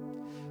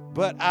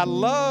 But I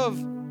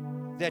love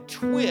that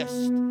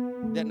twist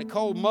that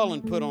Nicole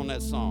Mullen put on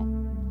that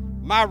song.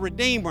 My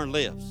Redeemer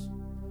lives.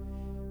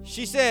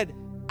 She said,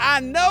 I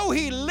know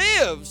He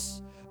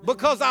lives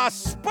because I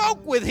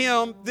spoke with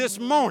Him this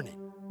morning.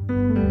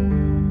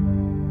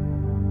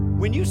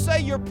 When you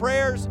say your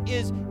prayers,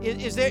 is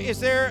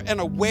there an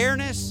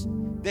awareness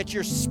that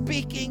you're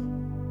speaking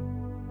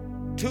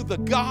to the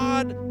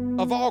God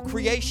of all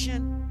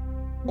creation?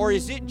 Or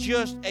is it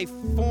just a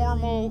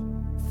formal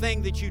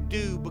thing that you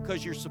do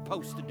because you're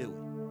supposed to do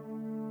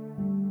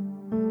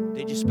it?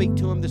 Did you speak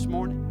to Him this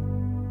morning?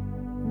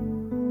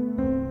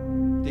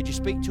 Did you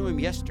speak to Him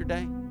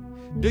yesterday?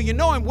 Do you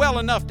know Him well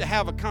enough to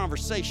have a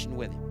conversation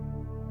with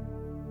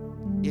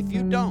Him? If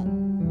you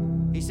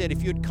don't, He said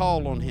if you'd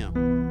call on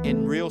Him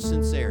in real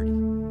sincerity,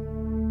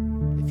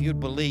 if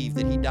you'd believe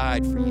that He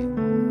died for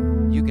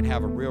you, you can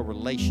have a real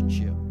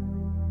relationship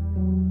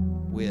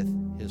with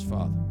His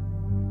Father.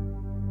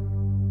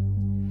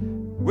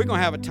 We're going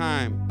to have a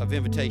time of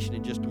invitation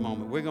in just a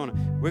moment. We're going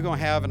to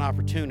have an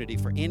opportunity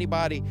for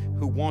anybody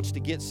who wants to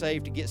get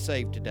saved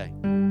today.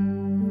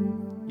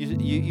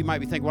 You might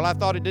be thinking, well, I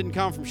thought it didn't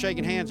come from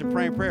shaking hands and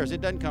praying prayers.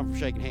 It doesn't come from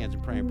shaking hands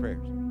and praying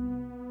prayers.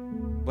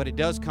 But it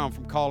does come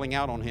from calling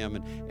out on Him.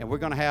 And we're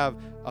going to have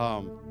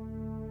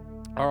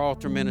our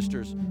altar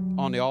ministers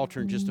on the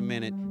altar in just a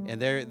minute,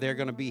 and they're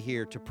going to be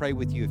here to pray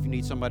with you. If you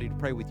need somebody to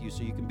pray with you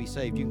so you can be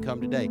saved, you can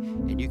come today,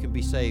 and you can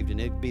be saved,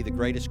 and it'll be the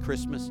greatest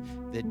Christmas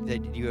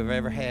that you have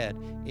ever had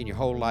in your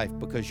whole life,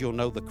 because you'll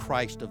know the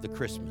Christ of the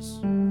Christmas.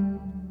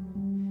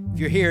 If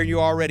you're here and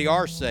you already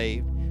are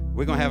saved,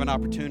 we're going to have an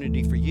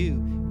opportunity for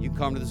you. You can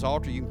come to this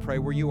altar, you can pray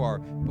where you are,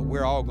 but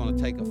we're all going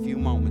to take a few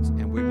moments,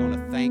 and we're going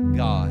to thank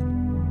God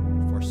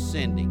for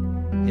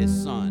sending His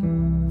Son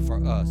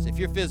for us. If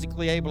you're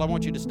physically able, I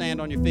want you to stand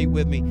on your feet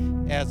with me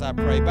as I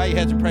pray. Bow your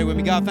heads and pray with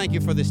me. God, thank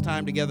you for this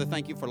time together.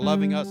 Thank you for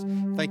loving us.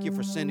 Thank you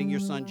for sending your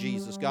Son,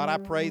 Jesus. God, I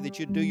pray that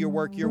you do your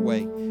work your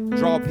way.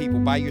 Draw people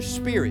by your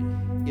Spirit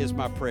is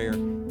my prayer.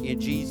 In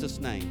Jesus'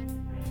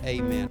 name,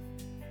 amen.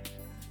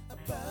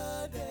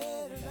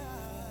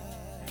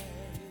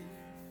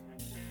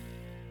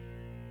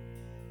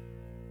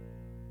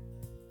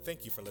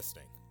 Thank you for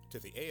listening to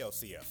the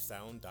ALCF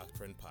Sound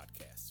Doctrine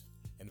Podcast,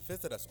 and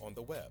visit us on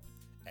the web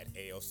at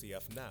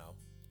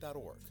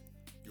alcfnow.org.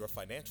 Your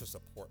financial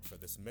support for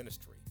this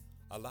ministry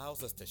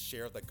allows us to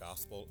share the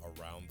gospel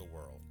around the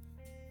world.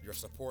 Your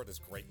support is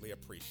greatly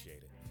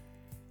appreciated.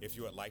 If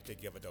you would like to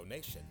give a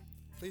donation,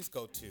 please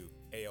go to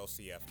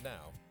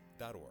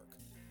alcfnow.org.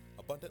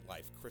 Abundant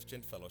Life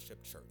Christian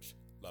Fellowship Church,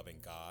 loving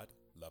God,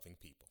 loving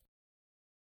people.